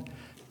halting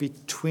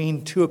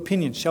between two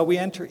opinions. Shall we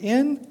enter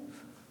in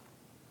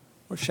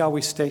or shall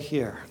we stay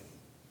here?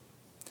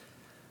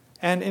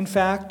 And in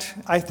fact,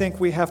 I think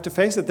we have to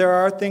face it. There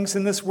are things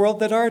in this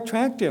world that are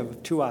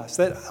attractive to us,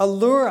 that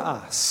allure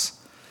us.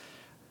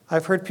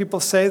 I've heard people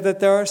say that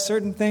there are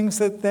certain things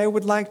that they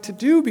would like to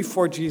do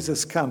before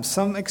Jesus comes,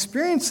 some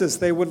experiences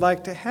they would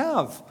like to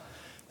have,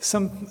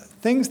 some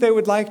things they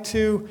would like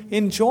to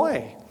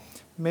enjoy.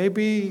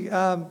 Maybe,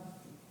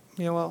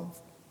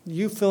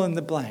 you fill in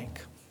the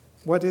blank.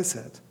 What is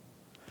it?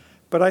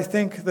 But I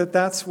think that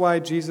that's why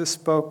Jesus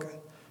spoke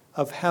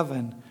of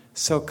heaven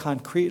so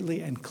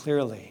concretely and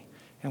clearly.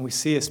 And we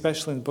see,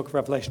 especially in the book of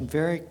Revelation,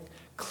 very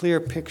clear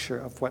picture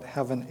of what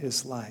heaven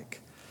is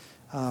like.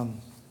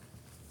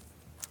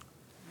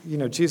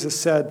 Jesus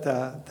said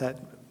that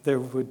we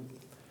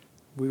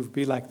would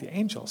be like the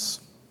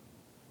angels,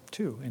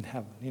 too, in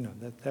heaven.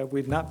 That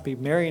we'd not be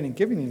marrying and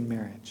giving in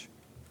marriage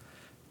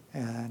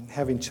and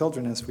having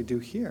children as we do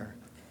here.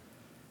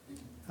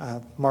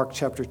 Mark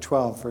chapter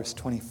 12, verse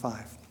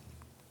 25,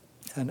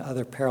 and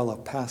other parallel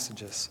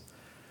passages.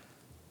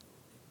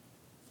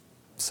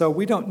 So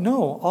we don't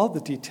know all the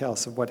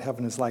details of what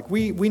heaven is like.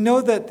 We know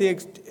that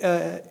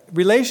the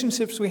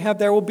relationships we have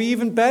there will be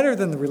even better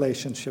than the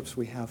relationships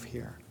we have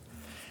here.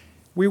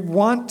 We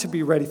want to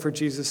be ready for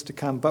Jesus to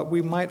come, but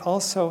we might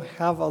also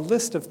have a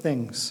list of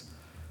things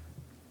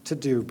to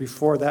do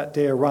before that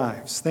day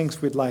arrives,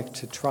 things we'd like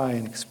to try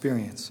and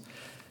experience.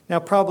 Now,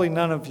 probably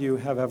none of you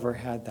have ever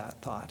had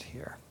that thought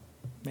here.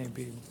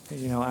 Maybe,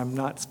 I'm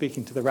not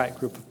speaking to the right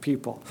group of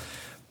people.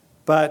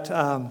 But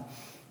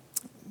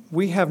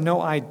we have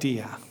no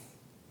idea.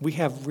 We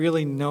have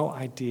really no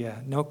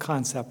idea, no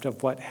concept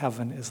of what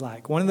heaven is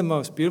like. One of the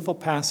most beautiful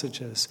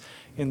passages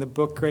in the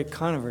book Great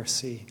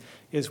Controversy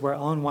is where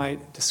Ellen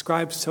White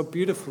describes so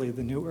beautifully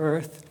the new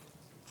earth.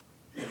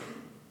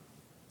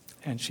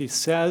 And she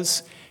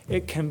says,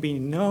 it can be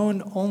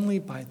known only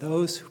by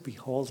those who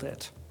behold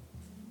it.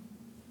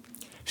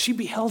 She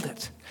beheld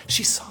it.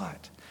 She saw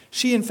it.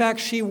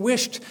 She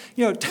wished,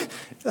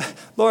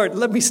 Lord,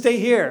 let me stay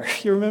here.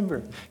 You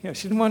remember,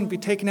 she didn't want to be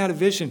taken out of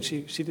vision.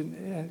 She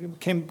didn't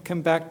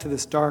came back to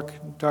this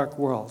dark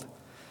world.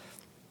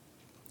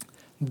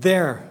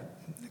 There,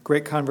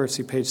 Great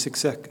Controversy, page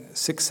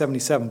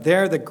 677.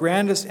 There, the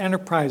grandest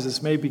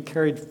enterprises may be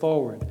carried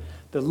forward,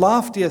 the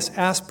loftiest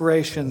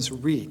aspirations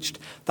reached,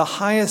 the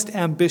highest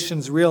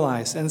ambitions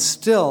realized, and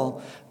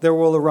still there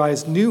will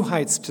arise new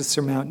heights to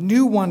surmount,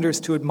 new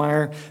wonders to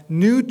admire,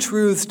 new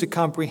truths to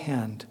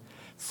comprehend.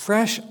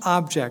 Fresh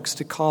objects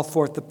to call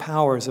forth the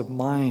powers of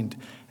mind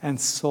and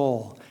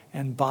soul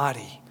and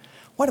body.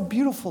 What a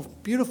beautiful,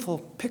 beautiful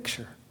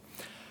picture.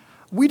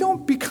 We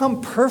don't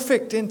become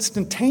perfect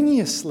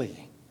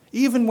instantaneously.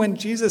 Even when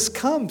Jesus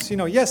comes,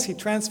 yes, he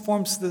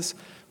transforms this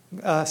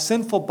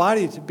sinful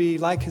body to be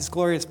like his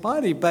glorious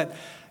body, but,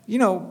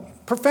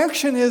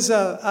 perfection is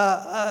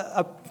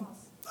a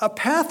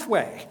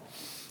pathway.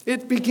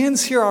 It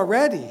begins here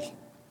already.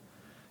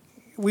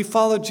 We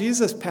follow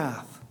Jesus'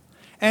 path.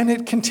 And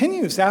it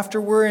continues after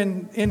we're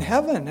in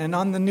heaven and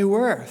on the new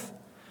earth.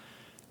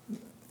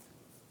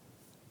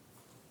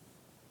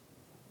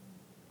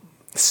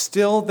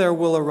 Still there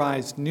will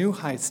arise new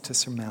heights to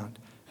surmount,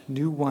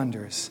 new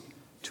wonders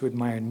to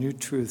admire, new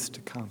truths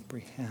to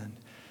comprehend.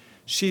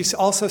 She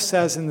also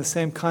says in the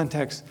same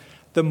context,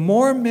 the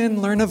more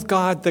men learn of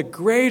God, the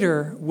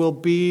greater will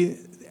be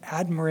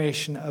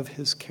admiration of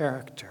his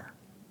character.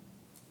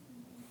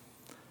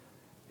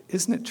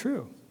 Isn't it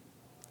true?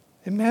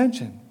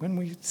 Imagine when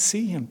we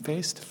see him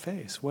face to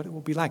face, what it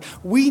will be like.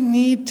 We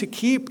need to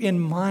keep in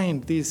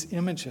mind these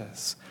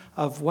images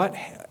of what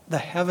the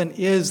heaven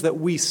is that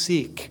we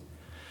seek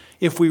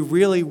if we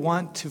really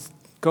want to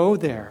go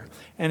there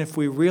and if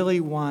we really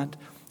want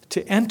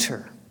to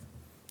enter.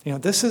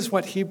 This is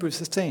what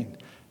Hebrews is saying,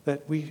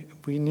 that we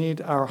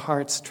need our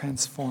hearts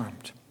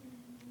transformed.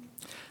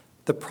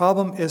 The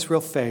problem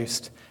Israel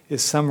faced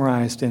is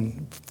summarized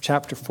in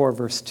chapter 4,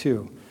 verse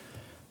 2.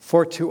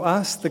 For to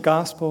us the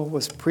gospel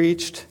was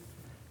preached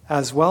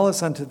as well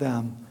as unto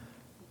them,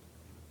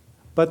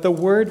 but the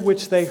word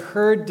which they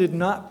heard did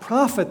not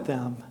profit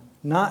them,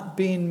 not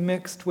being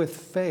mixed with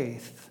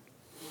faith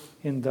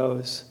in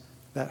those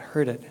that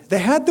heard it. They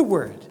had the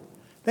word.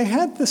 They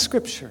had the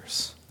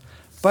scriptures,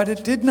 but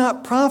it did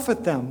not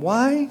profit them.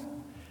 Why?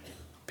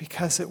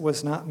 Because it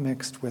was not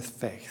mixed with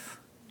faith.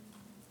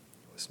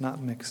 It was not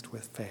mixed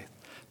with faith.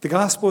 The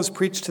gospel was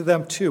preached to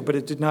them too, but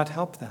it did not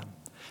help them.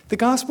 The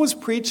gospel was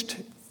preached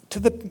to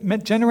the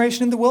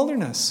generation in the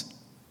wilderness.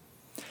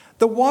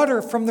 The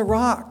water from the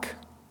rock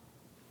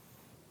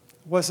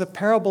was a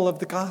parable of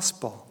the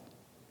gospel.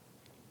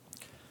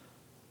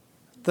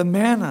 The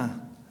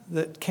manna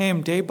that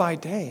came day by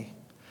day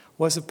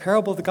was a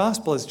parable of the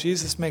gospel, as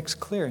Jesus makes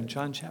clear in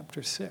John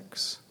chapter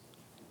 6.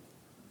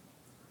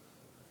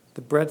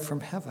 The bread from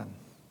heaven,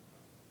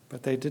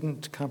 but they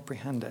didn't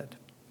comprehend it.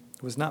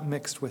 It was not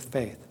mixed with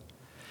faith.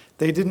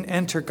 They didn't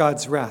enter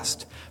God's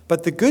rest.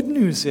 But the good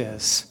news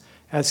is,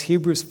 as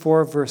Hebrews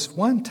 4 verse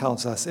 1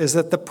 tells us, is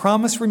that the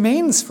promise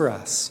remains for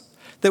us,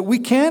 that we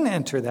can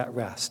enter that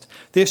rest.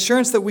 The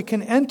assurance that we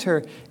can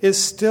enter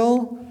is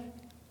still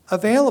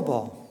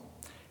available.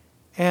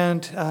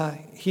 And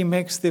he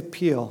makes the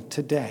appeal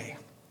today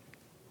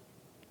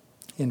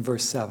in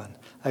verse 7.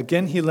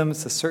 Again, he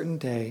limits a certain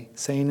day,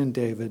 saying in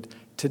David,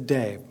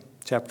 today,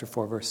 chapter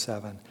 4, verse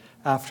 7,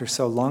 after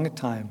so long a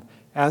time,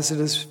 as it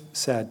is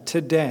said,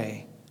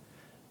 today,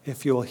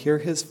 if you will hear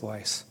his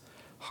voice,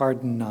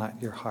 harden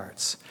not your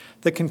hearts.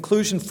 The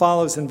conclusion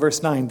follows in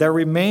verse 9. There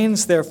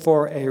remains,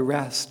 therefore, a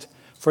rest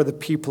for the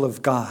people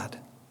of God.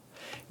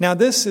 Now,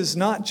 this is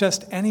not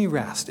just any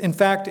rest. In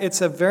fact,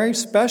 it's a very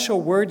special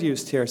word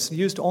used here. It's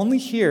used only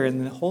here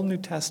in the whole New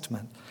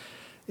Testament.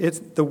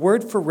 The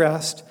word for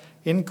rest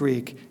in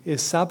Greek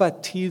is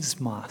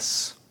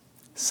sabbatismos.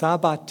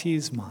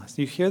 Sabbatismos.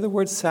 You hear the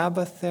word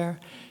Sabbath there?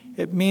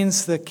 It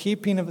means the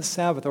keeping of a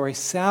Sabbath or a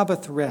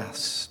Sabbath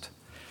rest.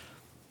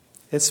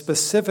 It's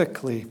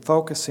specifically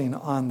focusing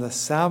on the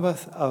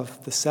Sabbath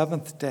of the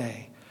seventh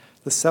day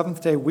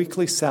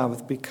weekly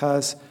Sabbath,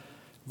 because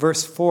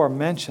verse 4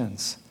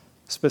 mentions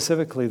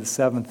specifically the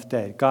seventh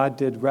day. God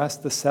did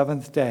rest the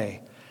seventh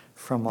day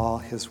from all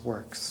his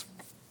works.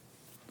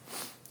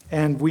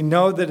 And we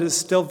know that it is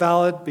still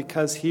valid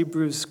because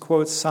Hebrews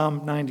quotes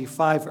Psalm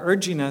 95,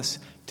 urging us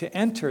to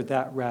enter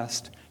that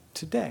rest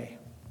today.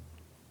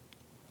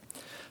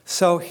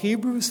 So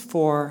Hebrews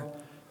 4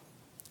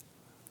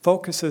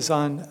 focuses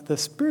on the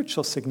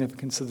spiritual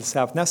significance of the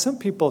Sabbath. Now, some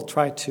people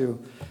try to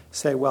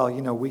say, well,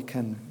 we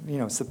can,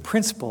 it's the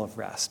principle of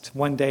rest,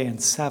 1 day in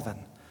 7.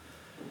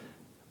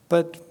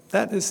 But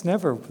that is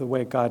never the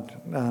way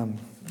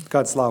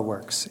God's law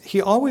works.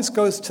 He always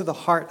goes to the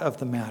heart of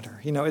the matter.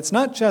 It's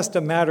not just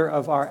a matter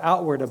of our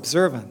outward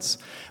observance,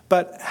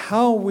 but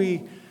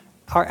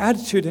our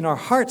attitude in our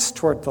hearts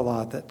toward the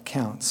law that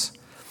counts.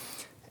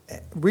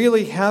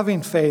 Really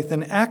having faith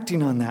and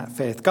acting on that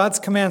faith. God's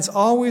commands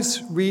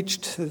always reach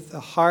to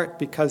the heart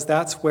because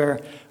that's where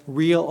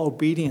real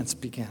obedience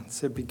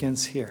begins. It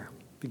begins here.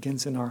 It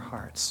begins in our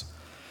hearts.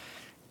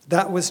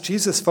 That was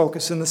Jesus'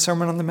 focus in the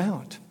Sermon on the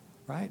Mount,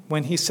 right?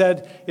 When he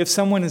said, if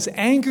someone is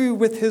angry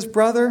with his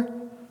brother,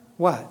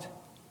 what?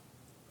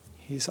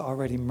 He's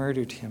already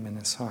murdered him in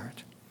his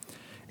heart.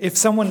 If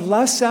someone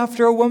lusts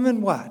after a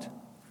woman, what?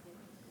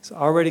 He's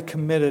already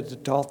committed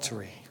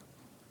adultery.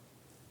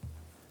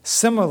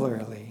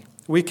 Similarly,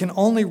 we can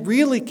only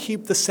really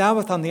keep the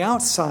Sabbath on the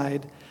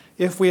outside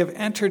if we have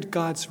entered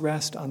God's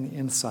rest on the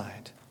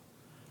inside,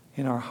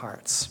 in our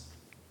hearts.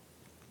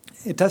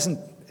 It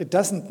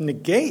doesn't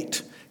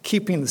negate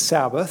keeping the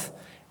Sabbath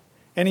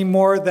any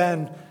more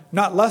than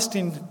not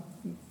lusting.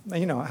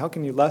 How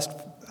can you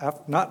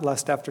not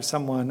lust after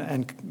someone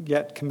and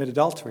yet commit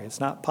adultery? It's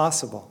not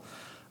possible.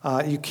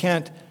 You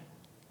can't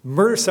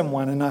murder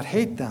someone and not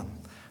hate them.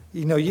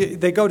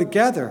 They go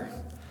together.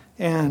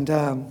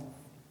 And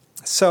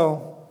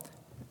so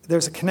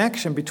there's a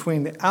connection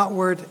between the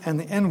outward and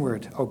the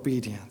inward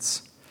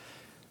obedience.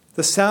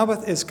 The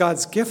Sabbath is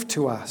God's gift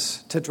to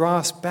us to draw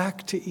us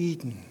back to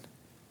Eden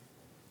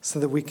so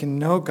that we can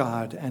know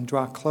God and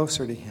draw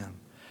closer to him.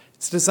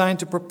 It's designed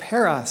to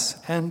prepare us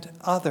and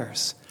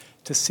others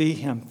to see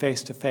him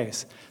face to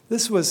face.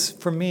 This was,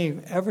 for me,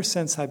 ever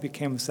since I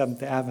became a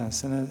Seventh-day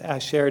Adventist, and I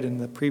shared in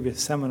the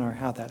previous seminar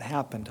how that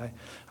happened.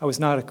 I was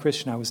not a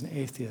Christian, I was an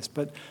atheist.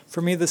 But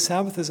for me, the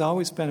Sabbath has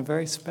always been a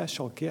very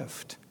special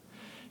gift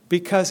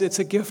because it's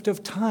a gift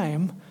of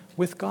time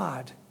with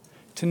God,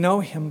 to know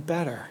him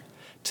better,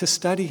 to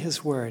study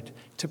his word,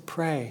 to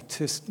pray,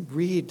 to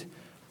read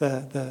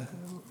the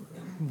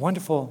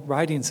wonderful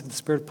writings of the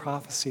spirit of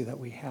prophecy that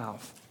we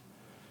have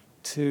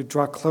to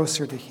draw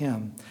closer to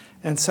him.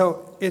 And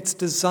so it's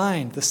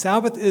designed, the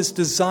Sabbath is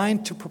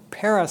designed to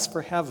prepare us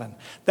for heaven.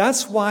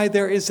 That's why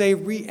there is a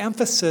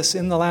re-emphasis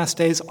in the last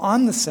days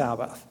on the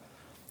Sabbath.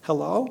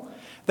 Hello?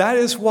 That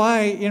is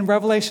why in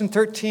Revelation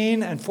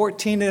 13 and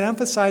 14 it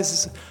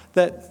emphasizes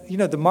that,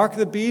 the mark of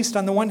the beast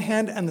on the one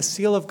hand and the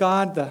seal of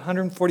God, the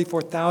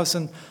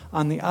 144,000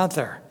 on the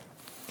other.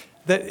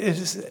 That it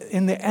is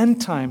in the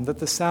end time that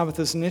the Sabbath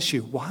is an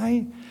issue.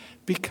 Why?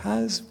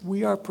 Because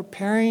we are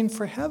preparing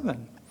for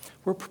heaven.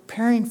 We're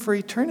preparing for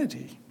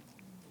eternity.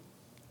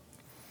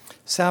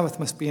 Sabbath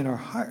must be in our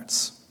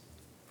hearts.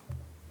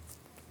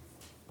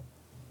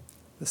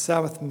 The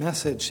Sabbath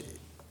message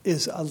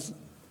is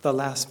the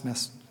last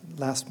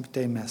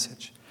day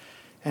message.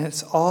 And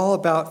it's all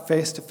about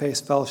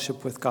face-to-face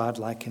fellowship with God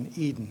like in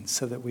Eden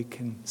so that we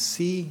can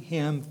see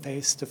him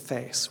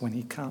face-to-face when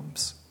he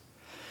comes.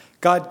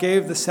 God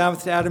gave the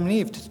Sabbath to Adam and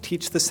Eve to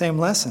teach the same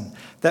lesson,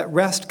 that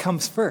rest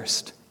comes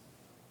first.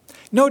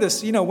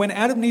 Notice, when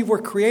Adam and Eve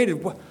were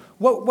created,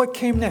 what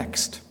came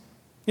next?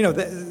 You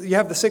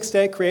have the sixth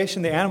day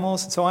creation, the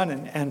animals and so on,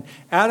 and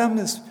Adam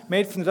is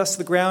made from the dust of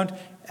the ground.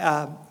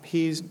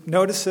 He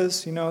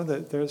notices,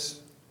 that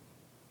there's,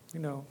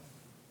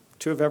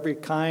 two of every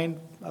kind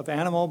of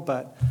animal,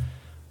 but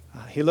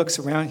he looks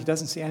around, he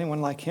doesn't see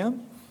anyone like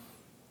him.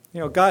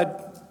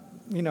 God,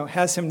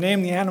 has him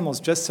name the animals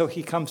just so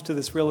he comes to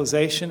this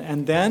realization,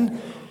 and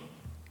then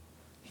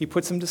he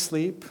puts them to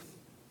sleep,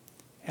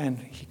 and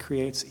he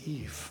creates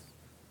Eve.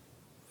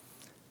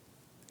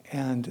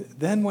 And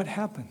then what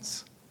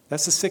happens?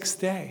 That's the sixth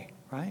day,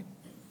 right?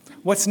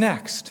 What's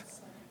next?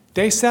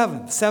 Day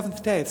 7, the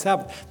seventh day, the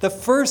Sabbath. The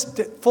first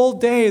full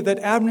day that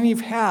Adam and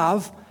Eve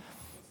have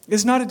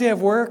is not a day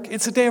of work,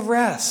 it's a day of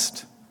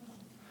rest.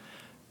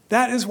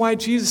 That is why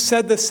Jesus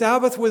said the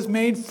Sabbath was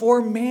made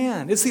for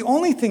man. It's the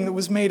only thing that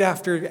was made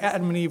after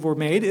Adam and Eve were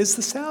made is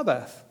the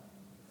Sabbath.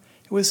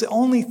 It was the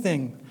only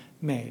thing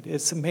made.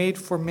 It's made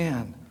for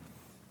man.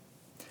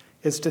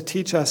 It's to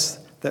teach us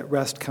that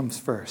rest comes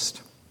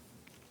first.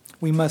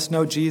 We must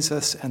know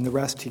Jesus and the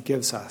rest he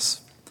gives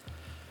us.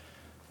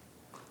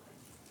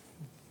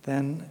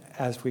 Then,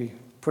 as we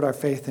put our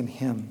faith in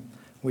him,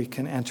 we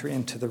can enter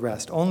into the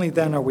rest. Only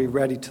then are we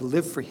ready to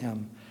live for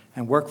him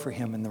and work for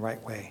him in the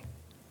right way.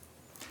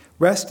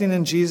 Resting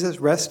in Jesus,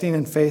 resting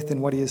in faith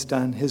in what he has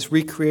done, his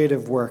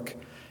recreative work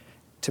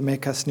to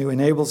make us new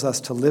enables us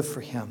to live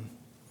for him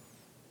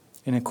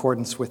in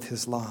accordance with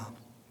his law.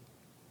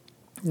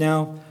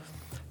 Now,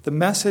 the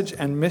message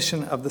and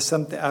mission of the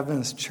Seventh-day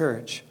Adventist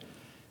Church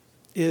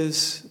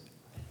is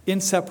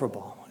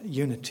inseparable,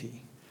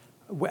 unity.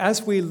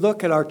 As we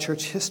look at our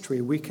church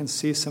history, we can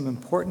see some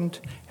important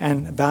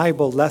and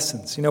valuable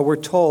lessons. We're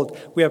told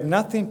we have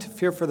nothing to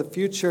fear for the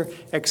future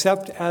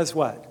except as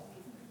what?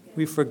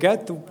 We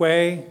forget the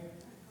way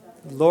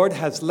the Lord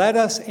has led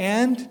us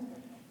and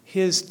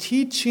his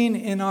teaching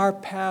in our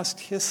past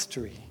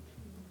history.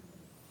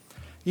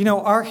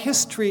 Our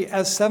history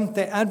as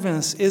Seventh-day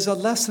Adventists is a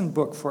lesson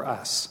book for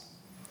us.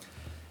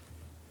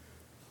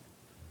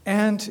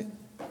 And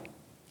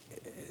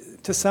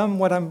to some,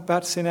 what I'm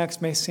about to say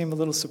next may seem a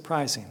little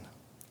surprising,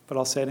 but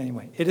I'll say it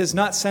anyway. It is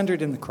not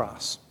centered in the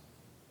cross.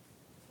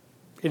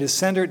 It is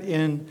centered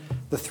in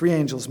the three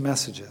angels'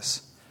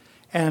 messages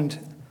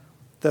and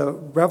the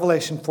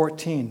Revelation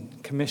 14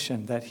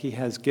 commission that he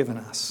has given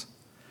us.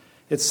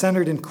 It's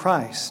centered in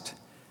Christ,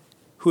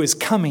 who is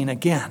coming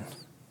again.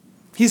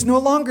 He's no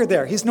longer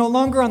there. He's no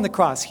longer on the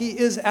cross. He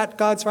is at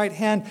God's right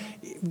hand,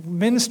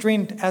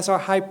 ministering as our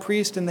high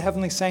priest in the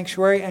heavenly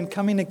sanctuary and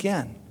coming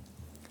again.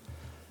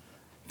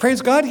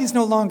 Praise God, he's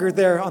no longer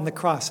there on the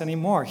cross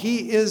anymore.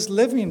 He is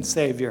living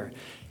Savior.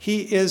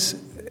 He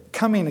is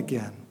coming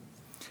again.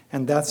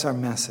 And that's our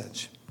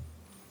message.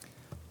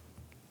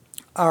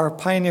 Our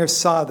pioneers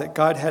saw that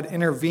God had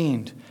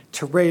intervened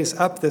to raise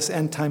up this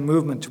end-time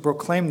movement, to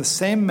proclaim the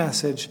same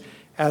message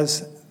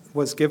as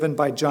was given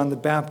by John the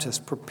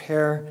Baptist,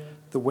 prepare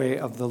the way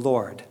of the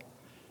Lord.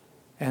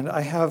 And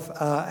I have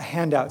a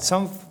handout.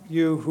 Some of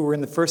you who were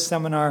in the first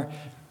seminar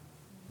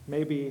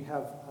maybe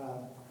have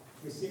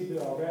received it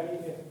already.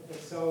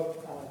 If so,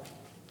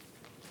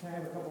 can I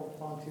have a couple of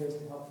volunteers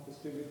to help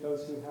distribute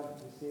those who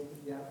haven't received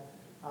it yet?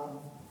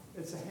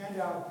 It's a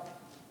handout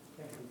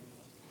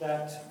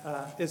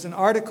that is an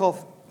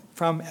article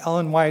from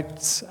Ellen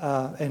White's in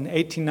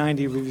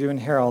 1890 Review and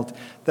Herald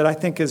that I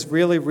think is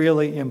really,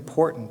 really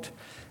important.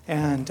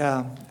 And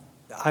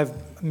I'm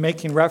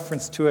making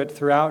reference to it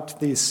throughout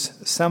these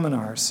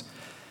seminars.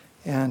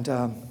 And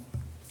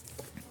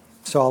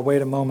so I'll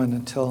wait a moment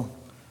until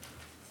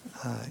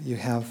you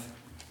have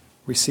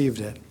received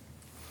it.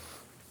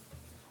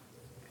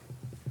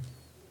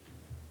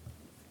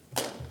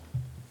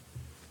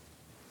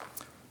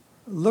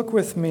 Look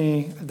with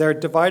me. They're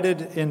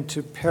divided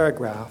into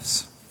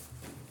paragraphs.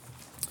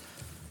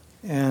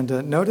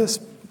 And notice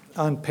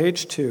on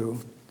page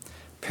 2,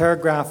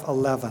 paragraph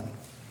 11.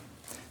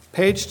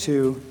 Page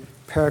 2,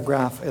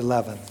 paragraph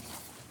 11.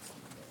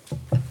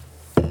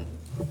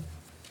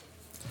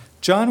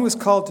 John was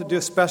called to do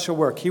a special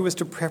work. He was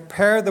to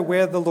prepare the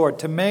way of the Lord,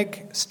 to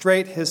make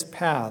straight his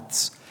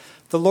paths.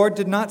 The Lord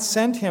did not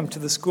send him to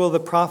the school of the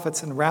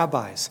prophets and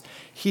rabbis.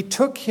 He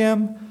took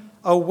him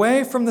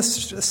away from the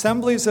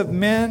assemblies of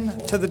men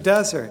to the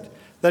desert,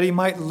 that he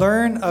might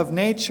learn of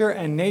nature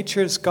and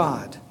nature's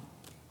God.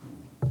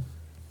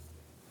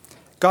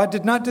 God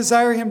did not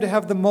desire him to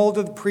have the mold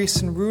of the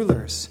priests and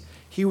rulers.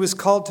 He was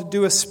called to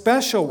do a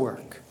special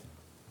work.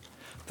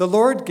 The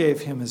Lord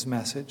gave him his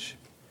message.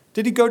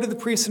 Did he go to the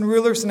priests and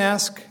rulers and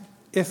ask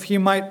if he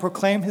might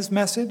proclaim his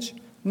message?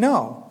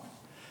 No.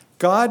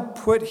 God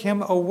put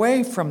him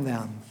away from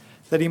them,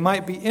 that he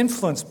might be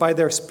influenced by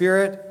their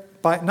spirit,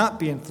 not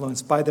be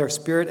influenced by their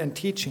spirit and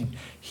teaching.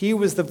 He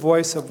was the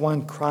voice of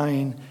one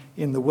crying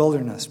in the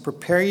wilderness,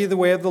 prepare ye the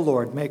way of the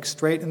Lord, make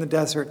straight in the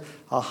desert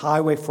a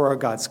highway for our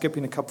God.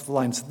 Skipping a couple of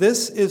lines.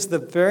 This is the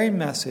very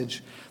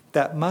message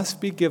that must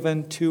be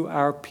given to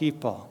our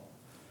people.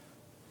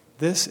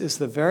 This is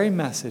the very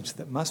message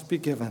that must be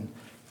given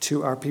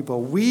to our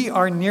people. We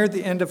are near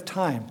the end of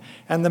time,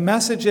 and the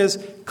message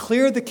is,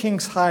 clear the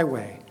king's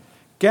highway,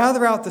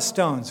 gather out the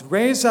stones,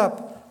 raise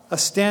up a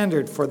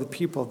standard for the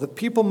people. The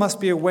people must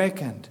be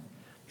awakened.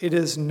 It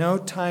is no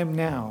time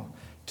now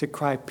to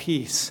cry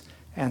peace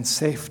and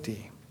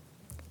safety.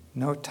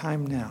 No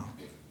time now.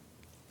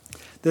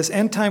 This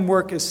end time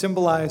work is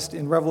symbolized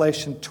in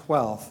Revelation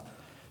 12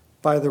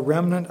 by the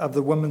remnant of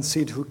the woman's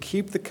seed who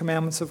keep the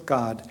commandments of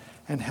God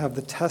and have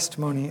the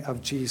testimony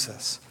of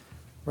Jesus.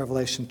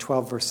 Revelation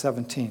 12, verse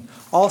 17.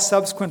 All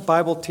subsequent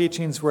Bible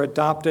teachings were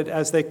adopted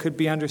as they could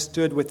be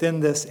understood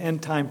within this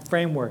end-time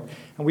framework.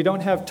 And we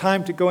don't have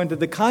time to go into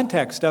the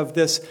context of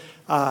this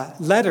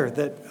letter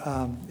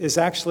that is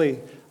actually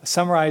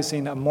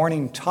summarizing a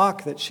morning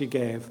talk that she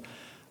gave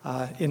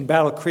in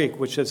Battle Creek,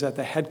 which is at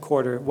the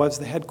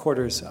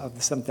headquarters of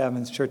the Seventh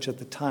Adventist Church at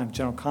the time.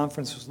 General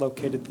Conference was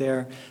located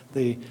there.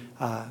 The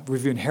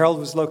Review and Herald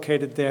was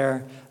located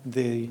there.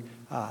 The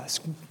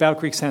Battle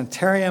Creek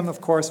Sanitarium,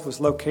 of course, was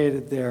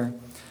located there.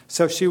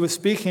 So she was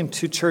speaking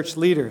to church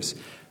leaders.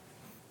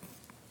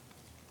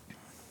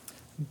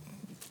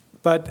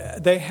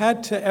 But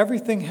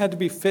everything had to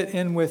be fit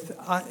in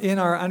in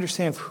our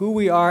understanding of who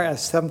we are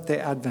as Seventh-day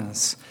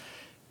Adventists.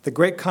 The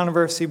great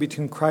controversy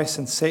between Christ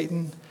and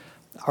Satan,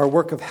 our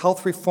work of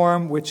health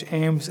reform, which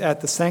aims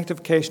at the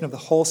sanctification of the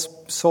whole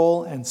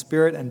soul and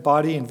spirit and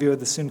body in view of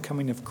the soon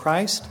coming of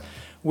Christ,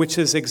 which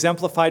is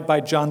exemplified by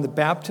John the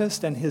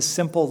Baptist and his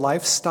simple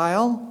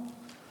lifestyle,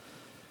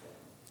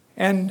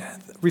 and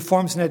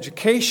reforms in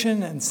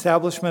education and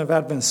establishment of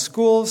Adventist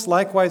schools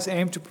likewise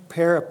aim to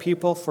prepare a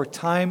people for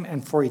time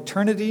and for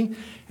eternity.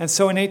 And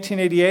so in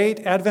 1888,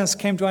 Adventists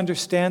came to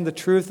understand the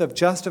truth of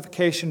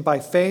justification by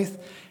faith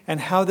and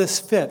how this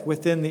fit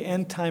within the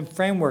end-time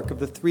framework of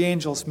the three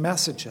angels'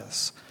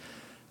 messages,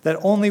 that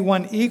only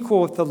one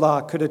equal with the law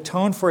could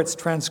atone for its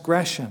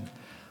transgression.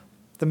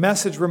 The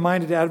message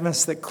reminded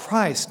Adventists that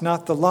Christ,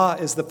 not the law,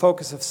 is the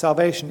focus of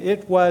salvation.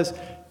 It was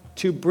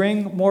to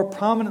bring more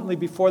prominently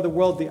before the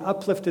world the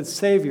uplifted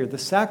Savior, the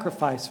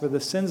sacrifice for the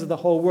sins of the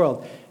whole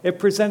world. It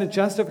presented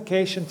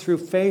justification through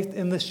faith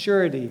in the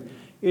surety.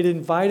 It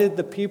invited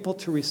the people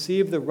to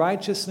receive the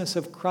righteousness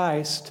of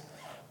Christ,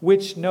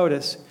 which,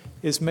 notice,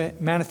 is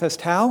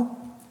manifest how?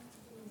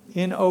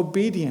 In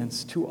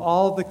obedience to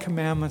all the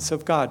commandments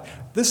of God.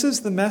 This is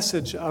the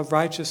message of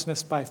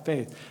righteousness by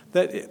faith.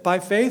 That by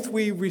faith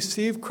we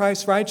receive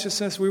Christ's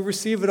righteousness, we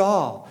receive it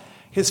all.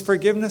 His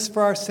forgiveness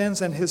for our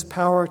sins and his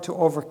power to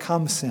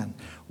overcome sin.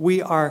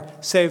 We are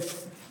saved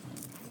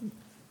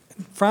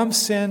from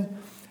sin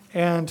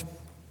and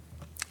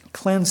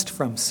cleansed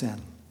from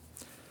sin.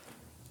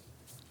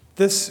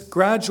 This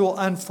gradual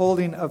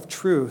unfolding of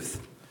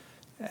truth,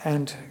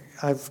 and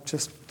I've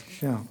just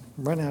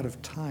run out of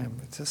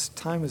time.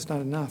 Time is not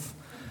enough.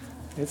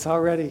 It's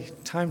already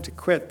time to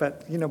quit,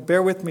 but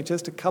bear with me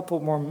just a couple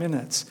more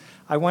minutes.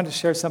 I want to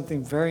share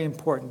something very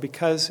important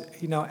because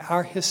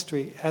our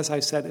history, as I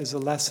said, is a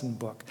lesson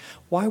book.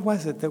 Why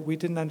was it that we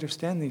didn't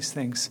understand these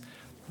things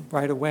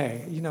right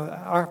away?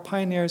 Our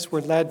pioneers were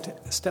led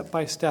step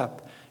by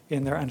step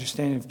in their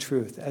understanding of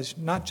truth, as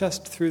not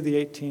just through the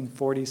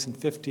 1840s and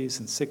 50s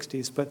and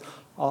 60s, but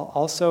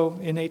also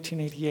in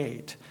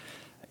 1888.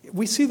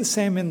 We see the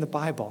same in the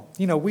Bible.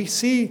 We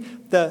see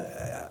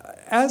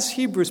as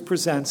Hebrews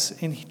presents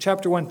in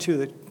chapter 1-2,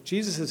 that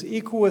Jesus is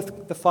equal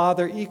with the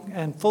Father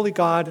and fully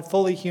God,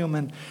 fully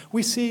human.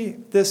 We see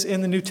this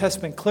in the New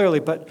Testament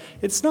clearly, but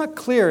it's not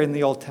clear in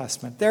the Old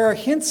Testament. There are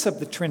hints of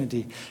the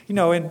Trinity.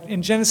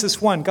 In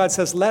Genesis 1, God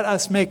says, "Let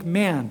us make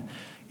man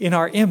in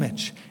our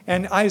image."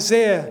 And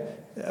Isaiah,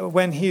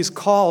 when he's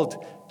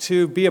called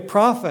to be a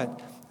prophet,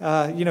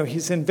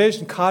 he's in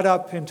vision, caught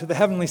up into the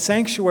heavenly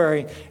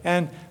sanctuary,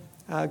 and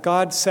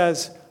God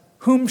says,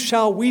 "Whom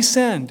shall we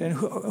send? And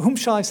whom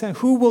shall I send?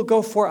 Who will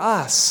go for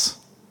us?"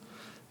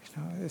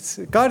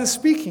 God is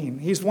speaking.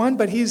 He's one,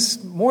 but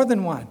he's more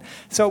than one.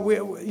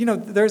 So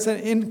there's an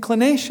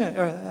intimation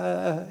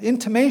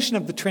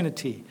of the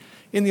Trinity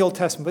in the Old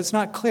Testament, but it's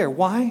not clear.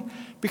 Why?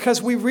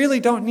 Because we really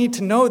don't need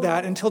to know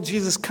that until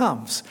Jesus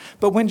comes.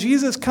 But when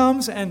Jesus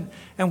comes and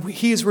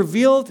he is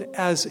revealed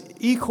as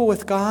equal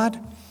with God,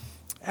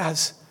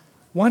 as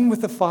one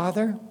with the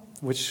Father,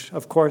 which,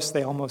 of course,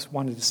 they almost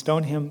wanted to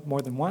stone him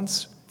more than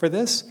once for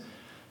this,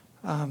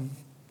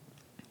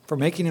 for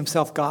making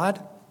himself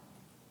God.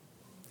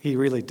 He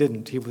really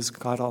didn't. He was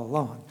God all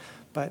along.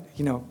 But,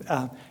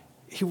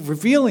 he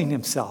revealing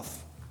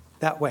himself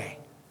that way.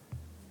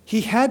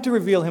 He had to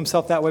reveal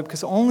himself that way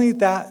because only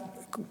that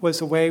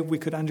was a way we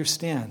could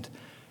understand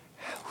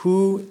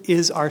who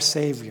is our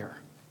Savior.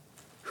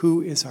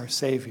 Who is our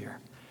Savior?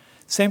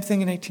 Same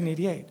thing in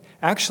 1888.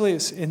 Actually,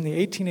 it's in the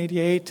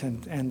 1888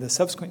 and the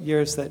subsequent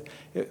years that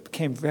it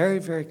became very,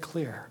 very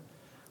clear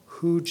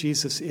who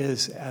Jesus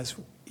is as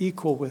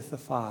equal with the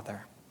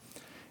Father.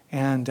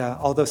 And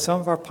although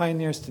some of our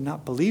pioneers did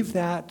not believe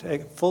that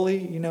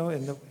fully,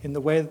 in the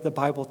way that the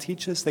Bible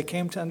teaches, they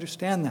came to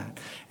understand that.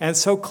 And it's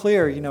so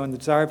clear, in the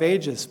Desire of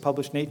Ages,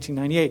 published in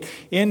 1898.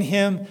 In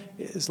him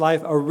is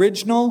life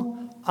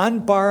original,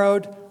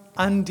 unborrowed,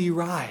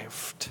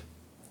 underived.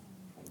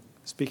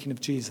 Speaking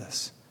of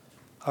Jesus.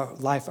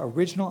 Life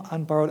original,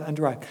 unborrowed,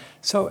 underived.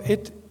 So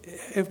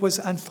it was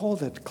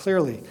unfolded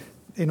clearly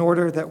in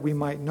order that we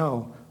might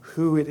know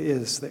who it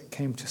is that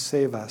came to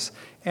save us.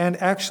 And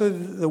actually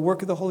the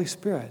work of the Holy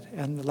Spirit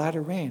and the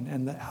latter rain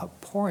and the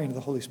outpouring of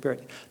the Holy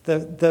Spirit.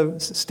 The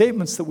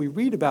statements that we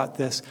read about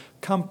this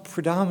come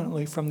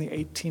predominantly from the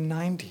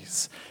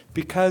 1890s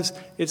because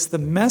it's the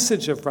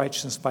message of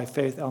righteousness by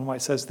faith, Ellen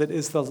White says, that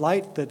is the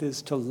light that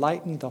is to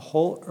lighten the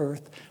whole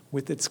earth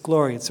with its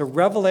glory. It's a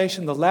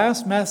revelation. The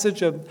last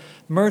message of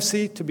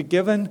mercy to be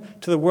given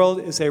to the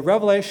world is a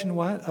revelation,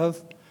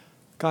 of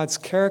God's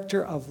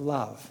character of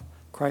love,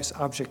 Christ's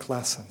object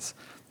lessons.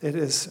 It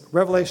is,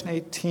 Revelation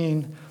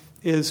 18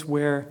 is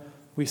where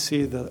we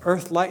see the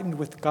earth lightened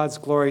with God's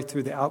glory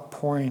through the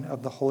outpouring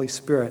of the Holy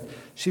Spirit.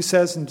 She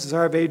says in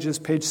Desire of Ages,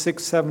 page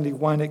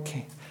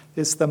 671,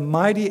 it's the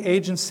mighty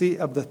agency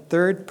of the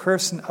third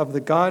person of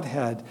the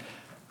Godhead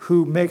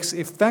who makes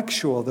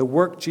effectual the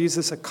work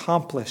Jesus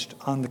accomplished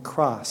on the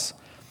cross.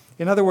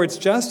 In other words,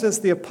 just as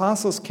the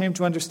apostles came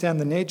to understand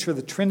the nature of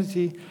the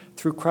Trinity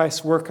through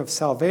Christ's work of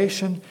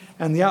salvation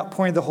and the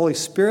outpouring of the Holy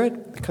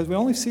Spirit, because we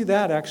only see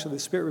that, actually, the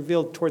Spirit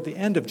revealed toward the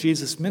end of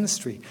Jesus'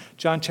 ministry.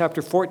 John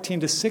chapter 14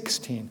 to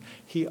 16,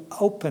 he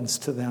opens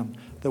to them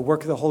the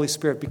work of the Holy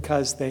Spirit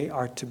because they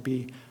are to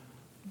be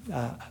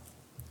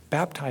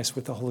baptized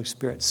with the Holy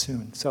Spirit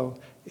soon. So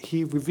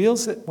he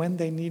reveals it when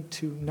they need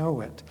to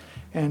know it.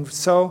 And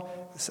so,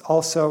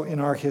 also in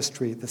our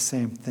history, the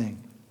same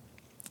thing.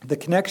 The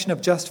connection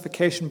of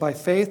justification by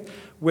faith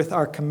with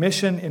our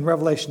commission in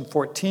Revelation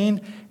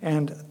 14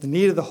 and the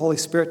need of the Holy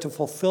Spirit to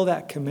fulfill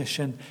that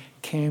commission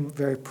came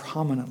very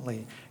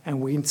prominently. And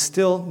we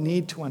still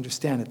need to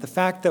understand it. The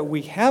fact that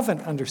we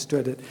haven't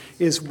understood it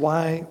is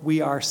why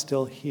we are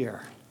still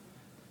here.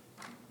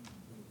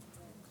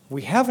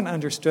 We haven't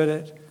understood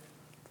it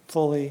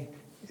fully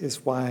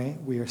is why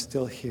we are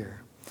still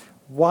here.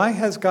 Why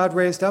has God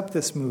raised up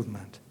this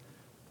movement?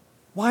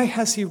 Why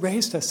has he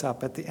raised us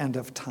up at the end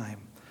of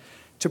time?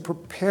 To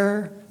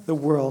prepare the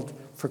world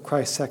for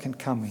Christ's second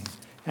coming.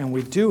 And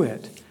we do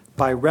it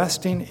by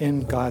resting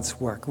in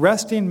God's work.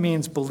 Resting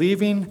means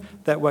believing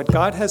that what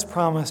God has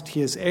promised,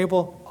 he is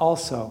able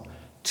also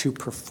to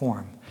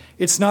perform.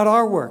 It's not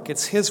our work,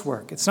 it's his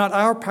work. It's not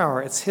our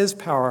power, it's his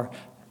power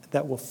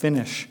that will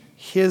finish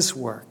his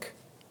work.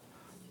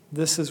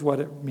 This is what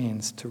it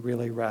means to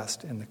really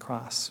rest in the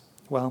cross.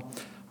 Well,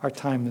 our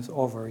time is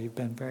over. You've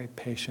been very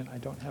patient. I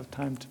don't have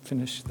time to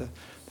finish the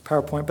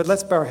PowerPoint, but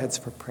let's bow our heads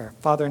for prayer.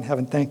 Father in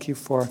heaven, thank you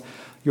for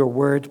your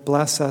word.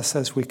 Bless us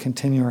as we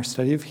continue our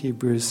study of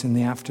Hebrews in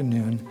the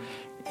afternoon.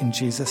 In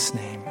Jesus'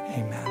 name,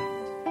 amen.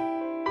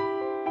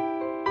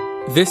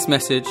 This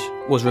message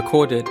was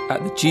recorded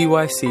at the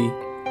GYC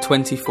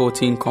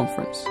 2014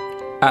 conference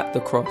at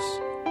the Cross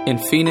in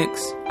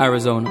Phoenix,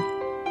 Arizona.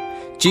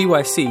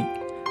 GYC,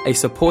 a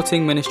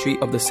supporting ministry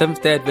of the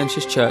Seventh-day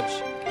Adventist Church,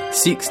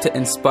 seeks to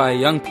inspire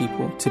young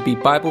people to be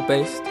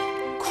Bible-based,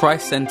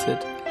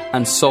 Christ-centered,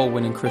 and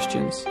soul-winning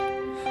Christians.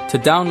 To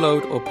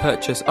download or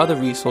purchase other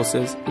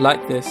resources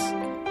like this,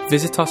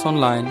 visit us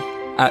online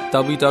at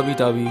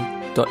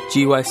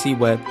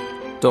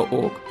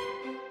www.gycweb.org.